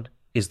other one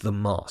is the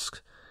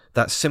mask.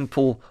 That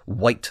simple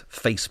white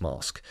face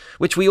mask,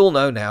 which we all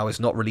know now is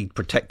not really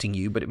protecting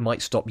you, but it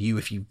might stop you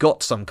if you've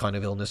got some kind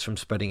of illness from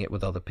spreading it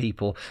with other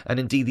people. And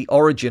indeed, the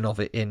origin of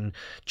it in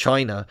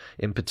China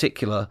in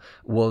particular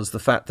was the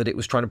fact that it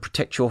was trying to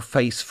protect your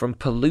face from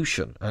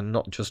pollution and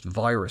not just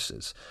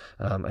viruses.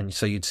 And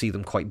so you'd see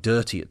them quite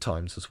dirty at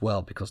times as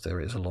well, because there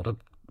is a lot of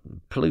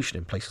pollution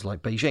in places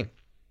like Beijing.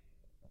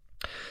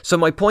 So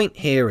my point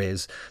here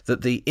is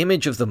that the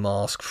image of the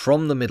mask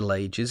from the Middle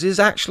Ages is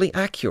actually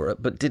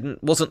accurate, but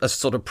wasn't a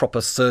sort of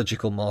proper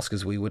surgical mask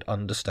as we would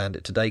understand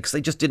it today, because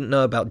they just didn't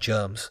know about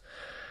germs.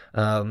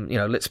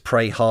 Let's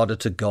pray harder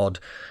to God.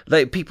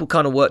 People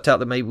kind of worked out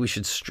that maybe we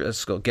should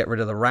get rid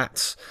of the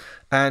rats,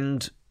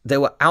 and there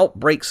were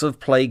outbreaks of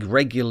plague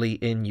regularly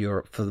in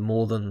Europe for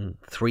more than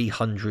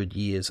 300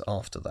 years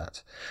after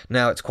that.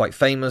 Now, it's quite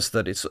famous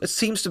that it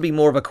seems to be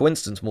more of a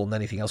coincidence more than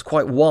anything else,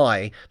 quite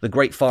why the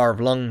Great Fire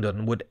of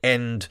London would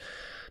end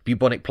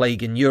bubonic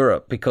plague in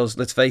Europe, because,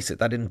 let's face it,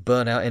 that didn't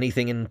burn out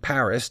anything in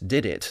Paris,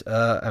 did it?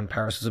 And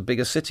Paris was a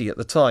bigger city at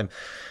the time.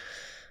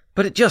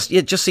 But it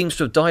just seems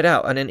to have died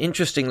out. And then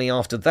interestingly,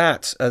 after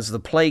that, as the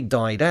plague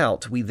died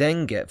out, we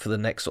then get, for the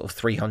next sort of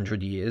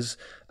 300 years,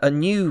 a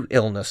new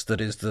illness that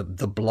is the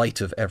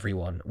blight of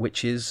everyone,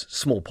 which is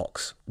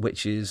smallpox,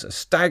 which is a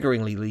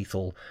staggeringly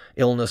lethal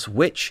illness,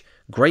 which,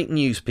 great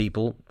news,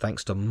 people,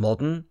 thanks to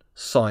modern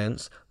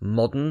science,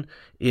 modern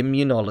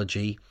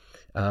immunology,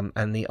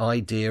 and the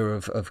idea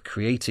of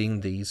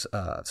creating these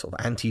sort of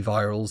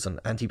antivirals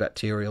and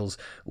antibacterials,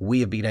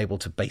 we have been able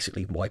to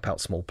basically wipe out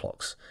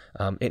smallpox.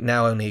 It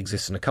now only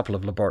exists in a couple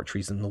of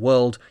laboratories in the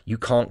world. You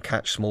can't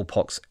catch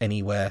smallpox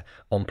anywhere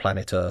on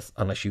planet Earth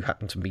unless you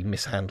happen to be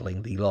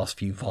mishandling the last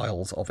few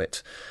vials of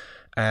it.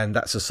 And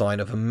that's a sign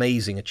of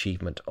amazing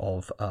achievement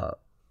of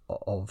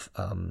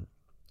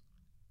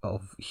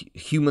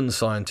human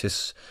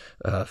scientists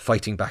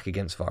fighting back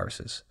against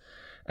viruses.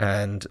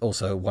 And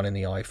also one in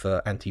the eye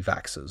for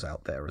anti-vaxxers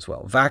out there as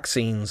well.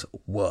 Vaccines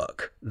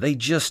work. They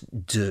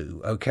just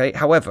do, okay?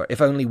 However, if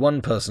only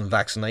one person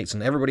vaccinates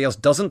and everybody else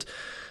doesn't,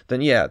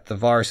 then yeah, the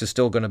virus is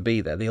still going to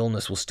be there. The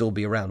illness will still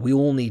be around. We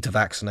all need to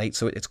vaccinate,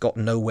 so it's got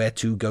nowhere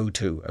to go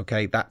to,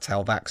 okay? That's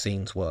how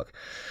vaccines work.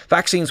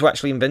 Vaccines were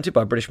actually invented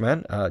by a British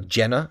man,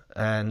 Jenner,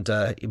 and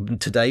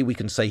today we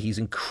can say he's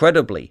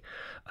incredibly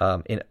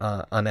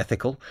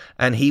unethical,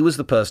 and he was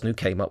the person who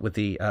came up with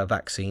the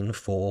vaccine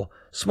for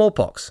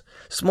smallpox.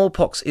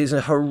 Smallpox is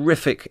a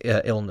horrific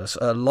illness,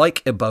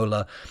 like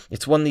Ebola.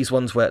 It's one of these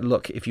ones where,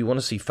 look, if you want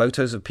to see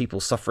photos of people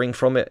suffering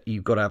from it,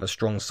 you've got to have a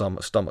strong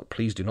stomach.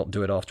 Please do not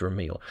do it after a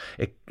meal.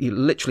 It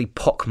literally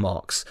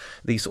pockmarks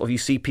these sort of, you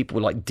see people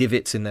with like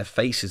divots in their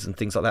faces and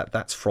things like that.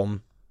 That's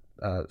from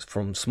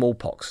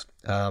smallpox.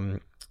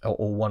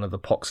 Or one of the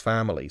pox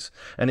families.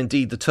 And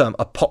indeed, the term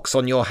 "a pox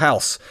on your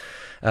house"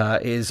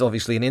 is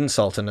obviously an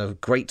insult and a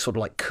great sort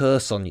of like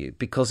curse on you,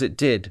 because it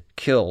did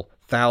kill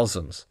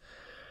thousands.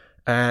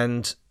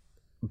 And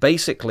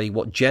basically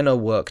what Jenner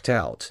worked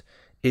out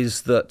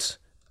is that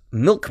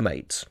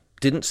milkmaids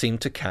didn't seem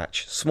to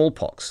catch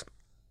smallpox.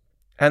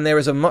 And there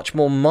is a much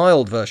more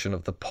mild version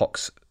of the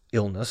pox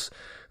illness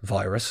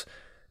virus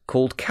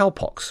called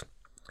cowpox.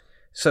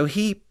 So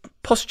he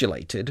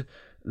postulated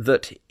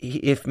that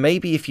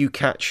if you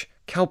catch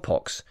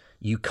cowpox,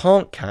 you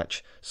can't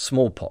catch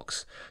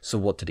smallpox. So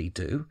what did he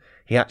do?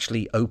 He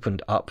actually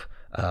opened up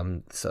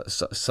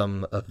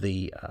some of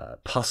the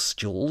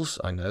pustules,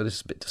 I know this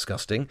is a bit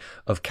disgusting,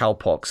 of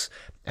cowpox,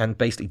 and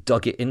basically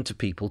dug it into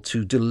people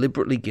to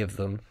deliberately give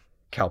them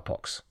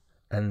cowpox.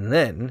 And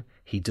then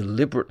he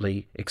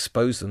deliberately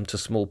exposed them to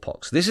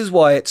smallpox. This is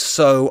why it's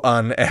so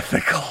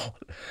unethical.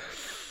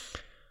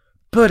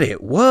 But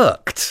it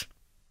worked.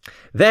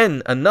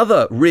 Then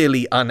another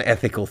really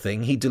unethical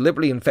thing, he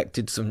deliberately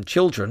infected some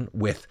children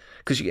with,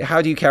 because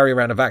how do you carry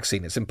around a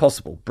vaccine? It's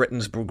impossible.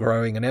 Britain's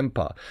growing an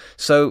empire.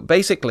 So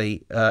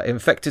basically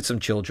infected some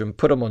children,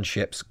 put them on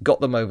ships,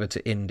 got them over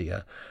to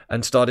India,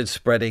 and started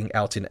spreading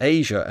out in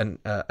Asia and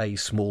a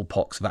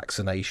smallpox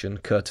vaccination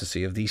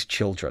courtesy of these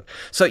children.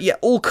 So yeah,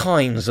 all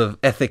kinds of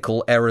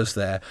ethical errors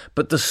there,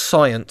 but the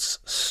science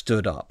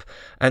stood up.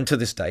 And to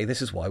this day,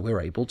 this is why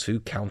we're able to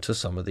counter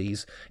some of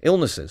these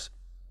illnesses.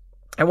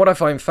 And what I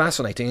find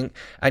fascinating,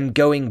 and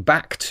going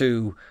back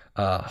to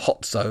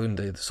Hot Zone,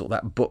 the sort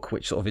of that book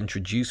which sort of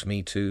introduced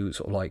me to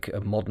sort of like a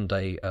modern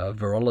day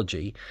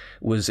virology,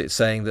 was it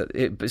saying that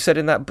it said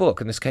in that book,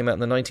 and this came out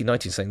in the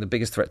 1990s, saying the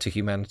biggest threat to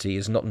humanity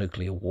is not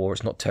nuclear war,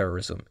 it's not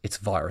terrorism, it's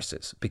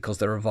viruses, because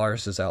there are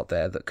viruses out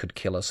there that could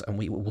kill us,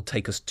 and it will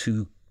take us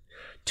too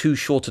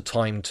short a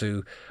time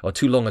or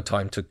too long a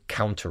time to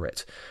counter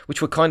it,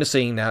 which we're kind of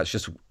seeing now. It's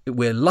just,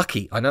 we're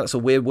lucky. I know that's a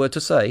weird word to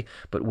say,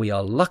 but we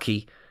are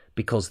lucky,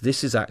 because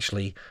this is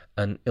actually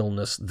an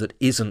illness that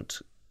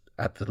isn't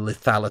at the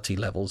lethality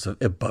levels of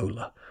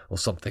Ebola or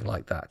something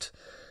like that.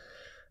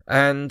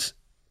 And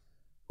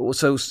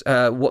also,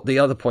 what the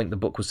other point the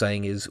book was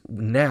saying is,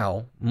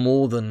 now,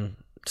 more than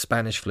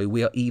Spanish flu,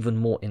 we are even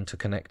more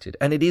interconnected.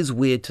 And it is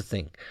weird to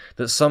think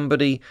that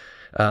somebody,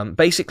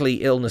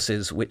 basically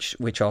illnesses which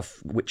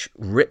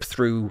rip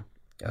through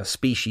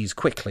species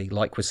quickly,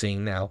 like we're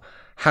seeing now,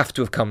 have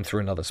to have come through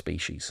another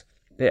species.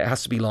 It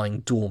has to be lying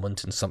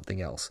dormant in something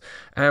else.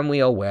 And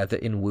we are aware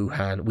that in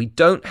Wuhan, we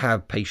don't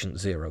have patient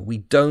zero. We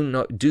do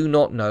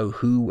not know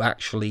who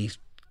actually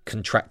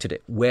contracted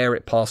it, where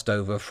it passed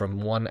over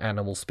from one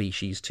animal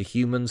species to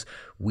humans.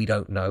 We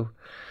don't know.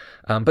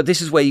 But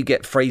this is where you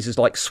get phrases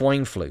like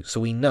swine flu. So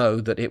we know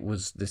that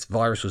this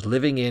virus was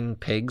living in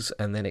pigs,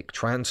 and then it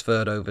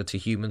transferred over to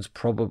humans,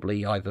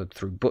 probably either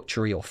through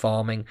butchery or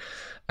farming,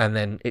 and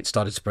then it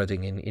started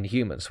spreading in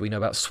humans. So we know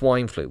about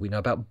swine flu. We know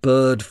about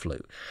bird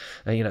flu.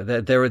 And,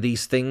 there are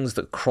these things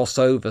that cross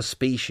over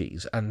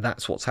species, and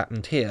that's what's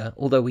happened here,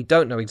 although we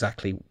don't know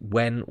exactly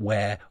when,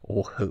 where,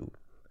 or who.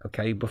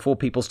 Okay, before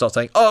people start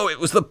saying, oh, it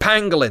was the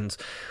pangolins.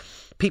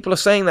 People are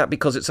saying that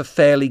because it's a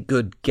fairly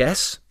good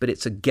guess, but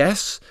it's a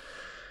guess.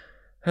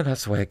 And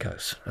that's the way it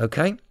goes,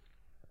 okay?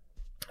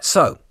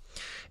 So,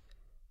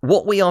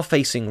 what we are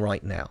facing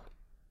right now,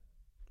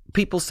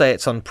 people say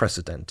it's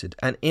unprecedented,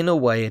 and in a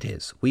way it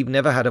is. We've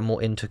never had a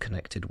more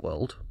interconnected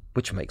world,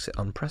 which makes it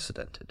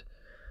unprecedented.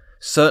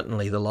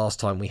 Certainly the last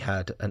time we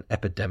had an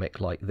epidemic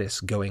like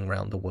this going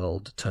around the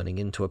world, turning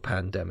into a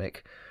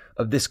pandemic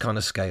of this kind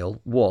of scale,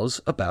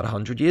 was about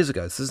 100 years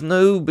ago. So there's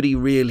nobody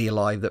really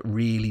alive that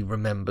really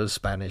remembers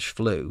Spanish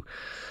flu.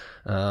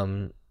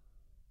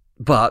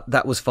 But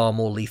that was far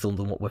more lethal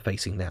than what we're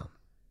facing now.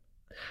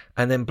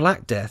 And then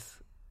Black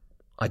Death,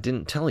 I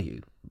didn't tell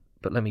you,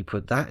 but let me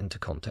put that into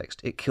context.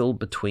 It killed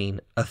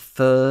between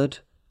 1/3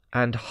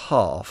 and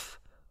half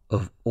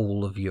of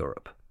all of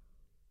Europe.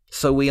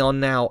 So we are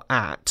now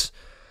at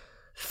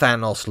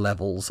Thanos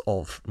levels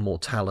of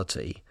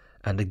mortality.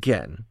 And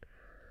again,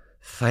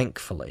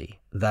 thankfully,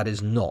 that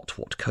is not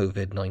what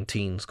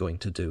COVID-19 is going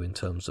to do in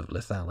terms of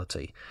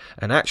lethality.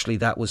 And actually,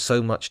 that was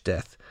so much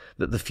death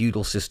that the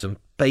feudal system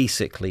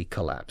basically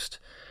collapsed.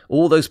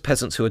 All those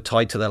peasants who are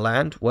tied to their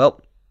land,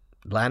 well,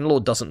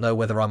 landlord doesn't know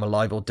whether I'm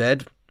alive or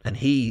dead, and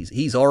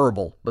he's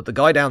horrible. But the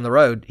guy down the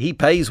road, he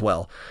pays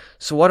well.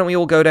 So why don't we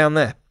all go down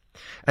there?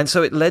 And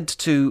so it led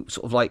to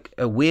sort of like,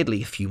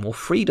 weirdly, a few more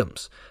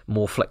freedoms,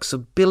 more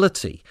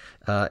flexibility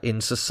in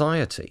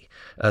society.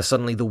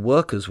 Suddenly the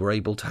workers were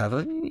able to have,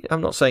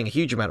 I'm not saying a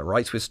huge amount of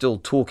rights, we're still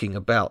talking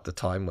about the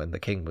time when the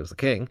king was the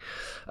king,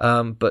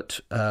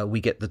 but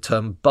we get the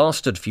term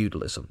bastard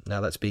feudalism.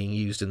 Now that's being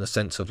used in the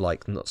sense of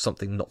like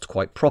something not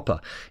quite proper,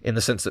 in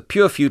the sense that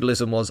pure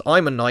feudalism was,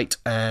 I'm a knight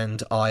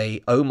and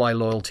I owe my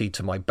loyalty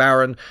to my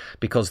baron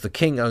because the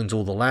king owns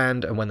all the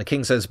land, and when the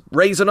king says,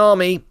 raise an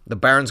army, the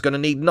baron's going to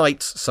need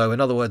knights. So in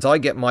other words, I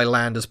get my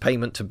land as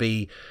payment to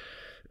be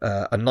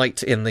a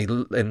knight in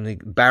the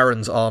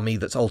baron's army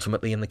that's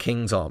ultimately in the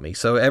king's army.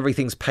 So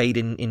everything's paid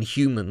in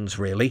humans,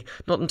 really.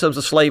 Not in terms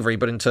of slavery,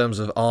 but in terms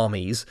of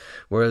armies.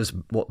 Whereas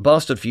what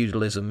bastard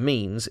feudalism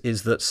means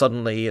is that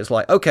suddenly it's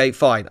like, okay,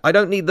 fine, I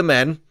don't need the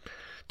men.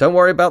 Don't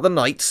worry about the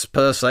knights,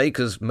 per se,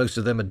 because most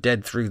of them are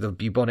dead through the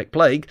bubonic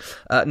plague.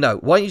 No,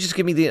 why don't you just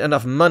give me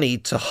enough money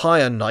to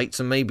hire knights,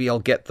 and maybe I'll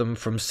get them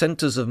from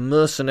centres of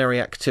mercenary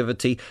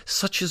activity,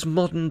 such as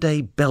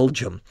modern-day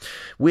Belgium.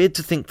 Weird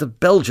to think that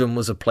Belgium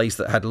was a place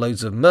that had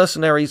loads of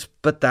mercenaries,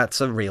 but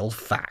that's a real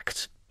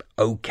fact.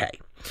 Okay.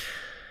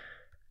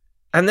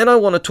 And then I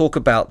want to talk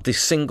about the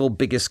single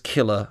biggest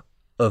killer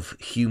of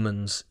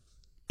humans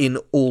in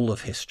all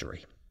of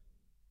history.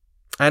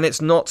 And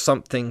it's not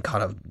something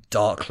kind of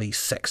darkly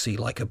sexy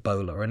like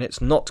Ebola, and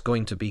it's not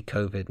going to be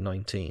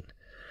COVID-19.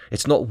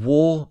 It's not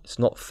war, it's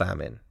not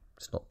famine,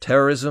 it's not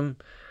terrorism,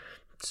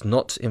 it's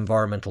not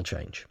environmental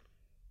change.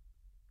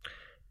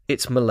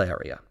 It's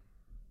malaria.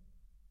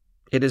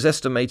 It is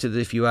estimated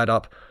that if you add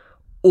up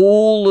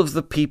all of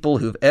the people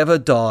who've ever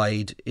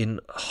died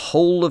in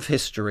whole of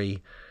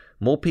history,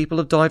 more people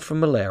have died from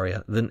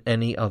malaria than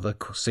any other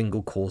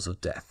single cause of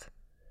death.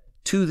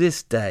 To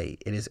this day,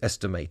 it is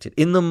estimated,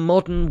 in the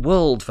modern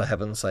world, for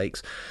heaven's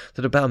sakes,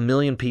 that about 1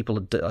 million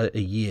people a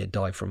year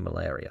die from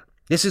malaria.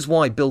 This is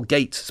why Bill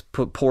Gates is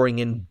pouring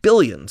in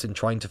billions in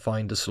trying to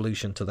find a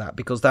solution to that,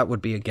 because that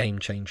would be a game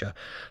changer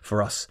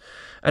for us.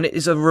 And it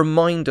is a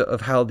reminder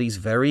of how these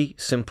very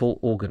simple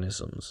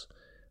organisms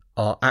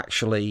are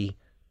actually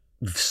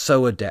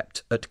so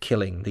adept at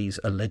killing these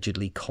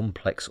allegedly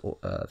complex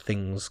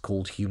things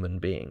called human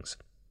beings.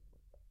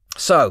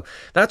 So,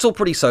 that's all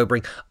pretty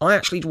sobering. I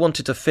actually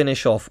wanted to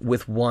finish off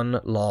with one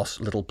last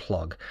little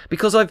plug,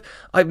 because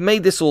I've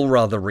made this all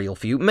rather real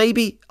for you.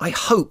 Maybe, I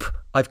hope,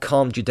 I've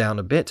calmed you down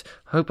a bit.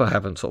 I hope I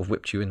haven't sort of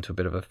whipped you into a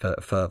bit of a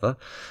fervour.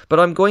 But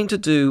I'm going to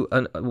do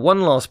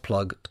one last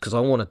plug, because I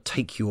want to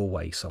take you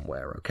away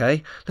somewhere,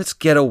 okay? Let's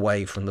get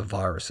away from the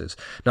viruses.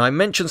 Now, I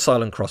mentioned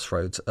Silent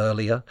Crossroads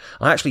earlier.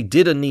 I actually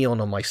did a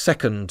neon on my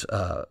second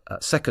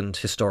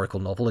historical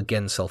novel,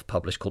 again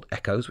self-published, called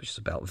Echoes, which is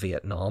about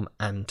Vietnam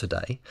and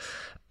today.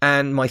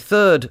 And my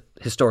third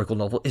historical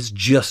novel is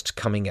just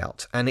coming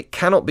out, and it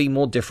cannot be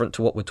more different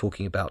to what we're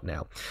talking about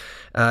now.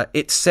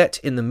 It's set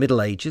in the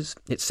Middle Ages.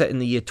 It's set in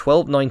the year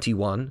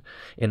 1291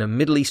 in a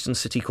Middle Eastern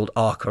city called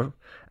Acre,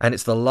 and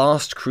it's the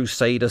last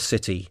Crusader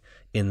city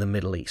in the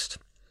Middle East.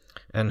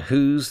 And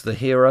who's the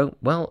hero?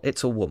 Well,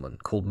 it's a woman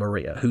called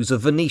Maria, who's a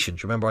Venetian.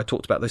 Do you remember I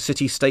talked about those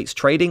city-states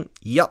trading?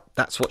 Yup,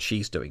 that's what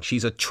she's doing.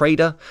 She's a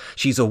trader.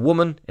 She's a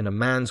woman in a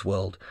man's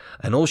world,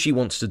 and all she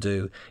wants to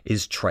do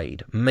is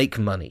trade, make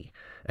money.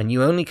 And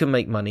you only can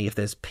make money if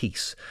there's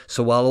peace.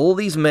 So while all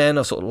these men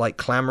are sort of like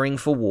clamoring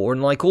for war,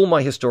 and like all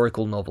my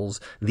historical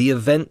novels, the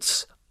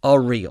events are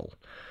real.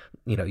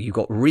 You know, you've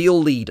got real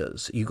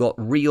leaders, you've got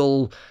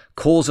real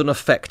cause and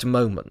effect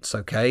moments,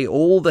 okay?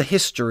 All the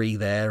history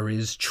there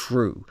is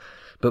true.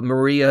 But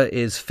Maria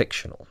is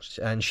fictional,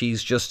 and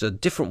she's just a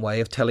different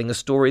way of telling a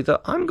story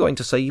that I'm going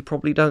to say you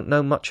probably don't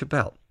know much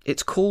about.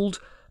 It's called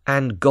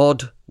And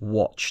God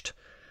Watched.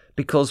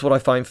 Because what I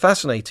find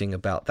fascinating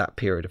about that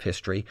period of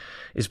history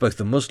is both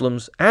the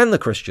Muslims and the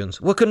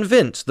Christians were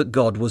convinced that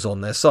God was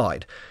on their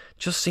side. It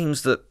just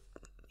seems that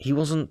he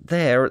wasn't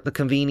there at the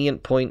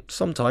convenient point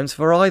sometimes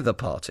for either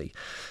party.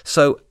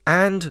 So,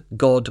 And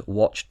God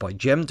Watched by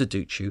Jem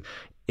Duducu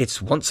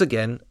It's once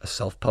again a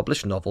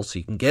self-published novel, so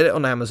you can get it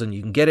on Amazon.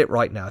 You can get it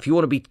right now. If you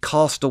want to be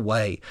cast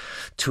away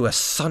to a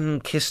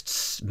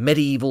sun-kissed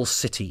medieval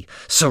city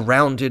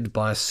surrounded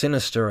by a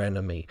sinister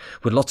enemy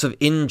with lots of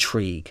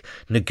intrigue,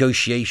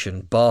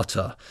 negotiation,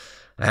 barter,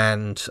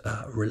 and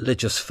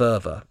religious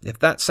fervour. If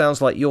that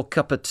sounds like your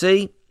cup of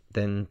tea,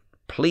 then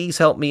please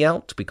help me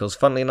out, because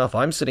funnily enough,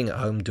 I'm sitting at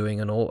home doing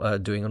an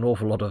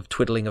awful lot of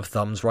twiddling of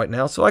thumbs right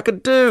now, so I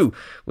could do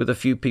with a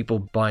few people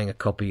buying a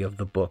copy of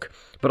the book.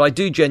 But I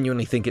do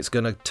genuinely think it's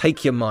going to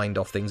take your mind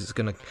off things. It's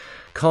going to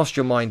cast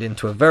your mind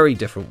into a very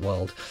different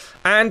world.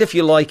 And if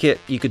you like it,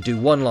 you could do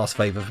one last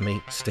favour for me,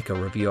 stick a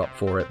review up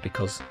for it,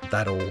 because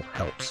that all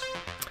helps.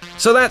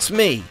 So that's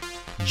me,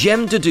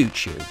 Jem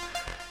Duducu,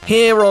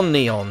 here on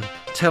Neon,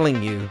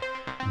 telling you,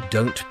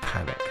 don't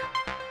panic.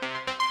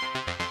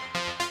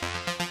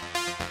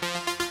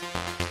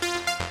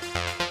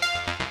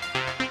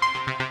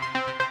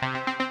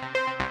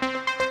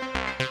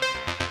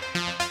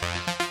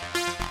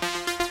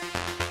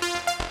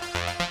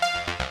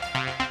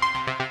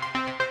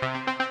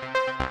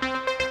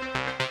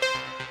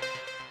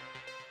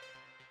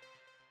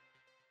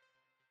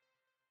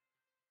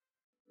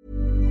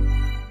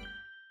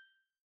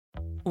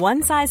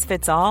 One size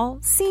fits all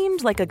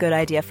seemed like a good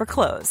idea for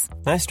clothes.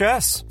 Nice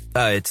dress.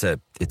 It's a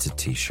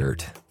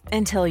t-shirt.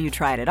 Until you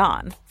tried it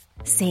on.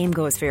 Same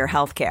goes for your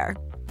healthcare.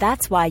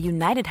 That's why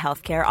United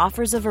Healthcare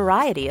offers a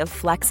variety of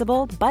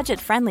flexible,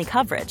 budget-friendly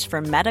coverage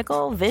for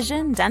medical,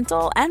 vision,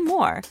 dental, and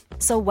more.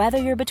 So whether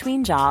you're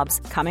between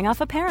jobs, coming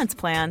off a parent's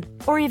plan,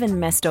 or even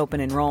missed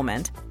open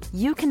enrollment,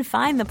 you can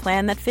find the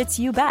plan that fits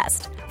you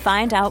best.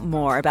 Find out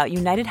more about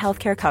United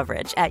Healthcare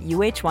coverage at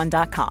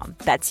uh1.com.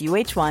 That's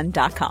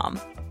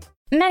uh1.com.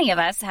 Many of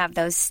us have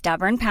those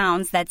stubborn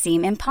pounds that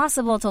seem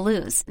impossible to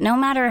lose, no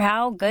matter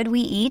how good we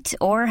eat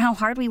or how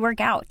hard we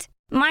work out.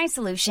 My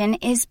solution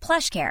is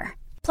PlushCare.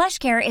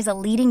 PlushCare is a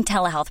leading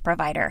telehealth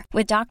provider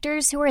with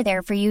doctors who are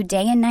there for you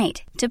day and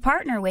night to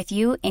partner with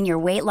you in your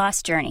weight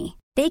loss journey.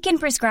 They can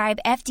prescribe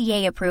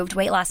FDA-approved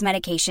weight loss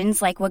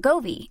medications like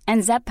Wegovy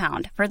and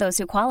Zepbound for those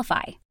who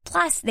qualify.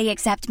 Plus, they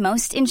accept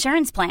most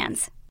insurance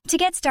plans. To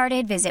get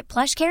started, visit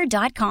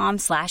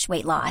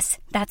plushcare.com/weightloss.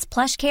 That's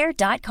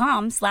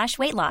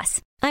plushcare.com/weightloss.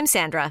 I'm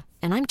Sandra,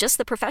 and I'm just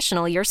the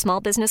professional your small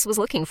business was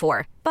looking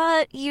for.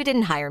 But you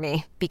didn't hire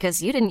me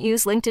because you didn't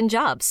use LinkedIn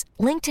Jobs.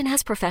 LinkedIn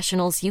has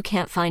professionals you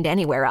can't find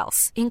anywhere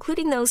else,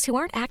 including those who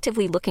aren't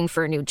actively looking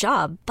for a new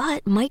job,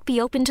 but might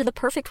be open to the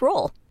perfect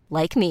role,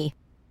 like me.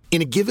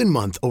 In a given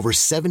month, over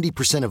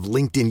 70% of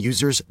LinkedIn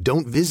users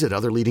don't visit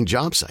other leading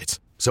job sites.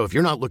 So if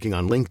you're not looking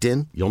on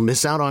LinkedIn, you'll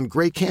miss out on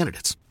great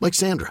candidates like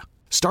Sandra.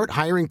 Start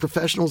hiring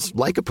professionals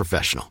like a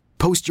professional.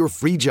 Post your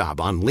free job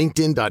on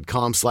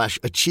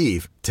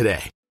linkedin.com/achieve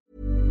today.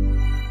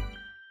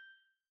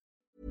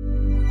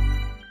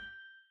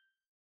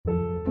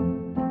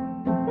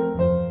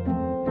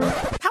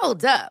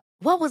 Hold up.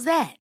 What was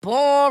that?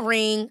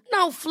 Boring.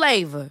 No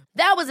flavor.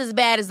 That was as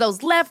bad as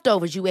those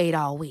leftovers you ate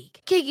all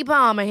week. Keke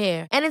Palmer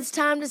here, and it's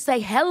time to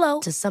say hello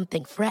to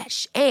something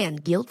fresh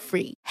and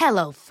guilt-free.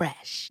 Hello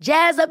Fresh.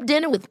 Jazz up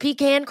dinner with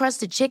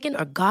pecan-crusted chicken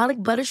or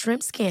garlic butter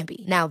shrimp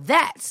scampi. Now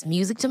that's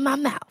music to my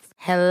mouth.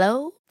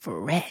 Hello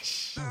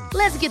Fresh.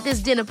 Let's get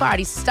this dinner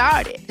party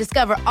started.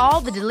 Discover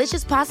all the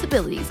delicious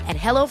possibilities at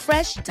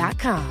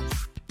HelloFresh.com.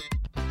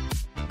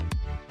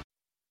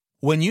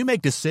 When you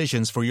make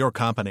decisions for your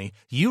company,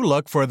 you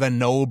look for the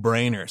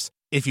no-brainers.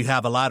 If you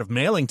have a lot of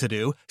mailing to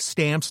do,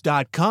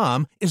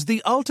 Stamps.com is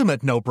the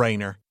ultimate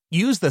no-brainer.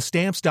 Use the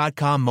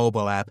Stamps.com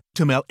mobile app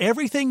to mail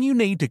everything you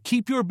need to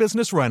keep your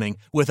business running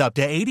with up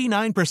to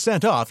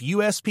 89% off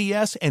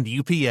USPS and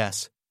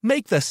UPS.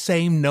 Make the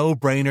same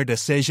no-brainer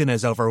decision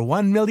as over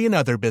 1 million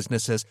other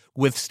businesses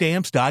with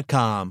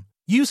Stamps.com.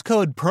 Use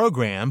code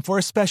PROGRAM for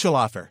a special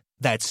offer.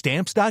 That's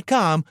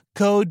Stamps.com,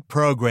 code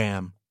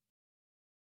PROGRAM.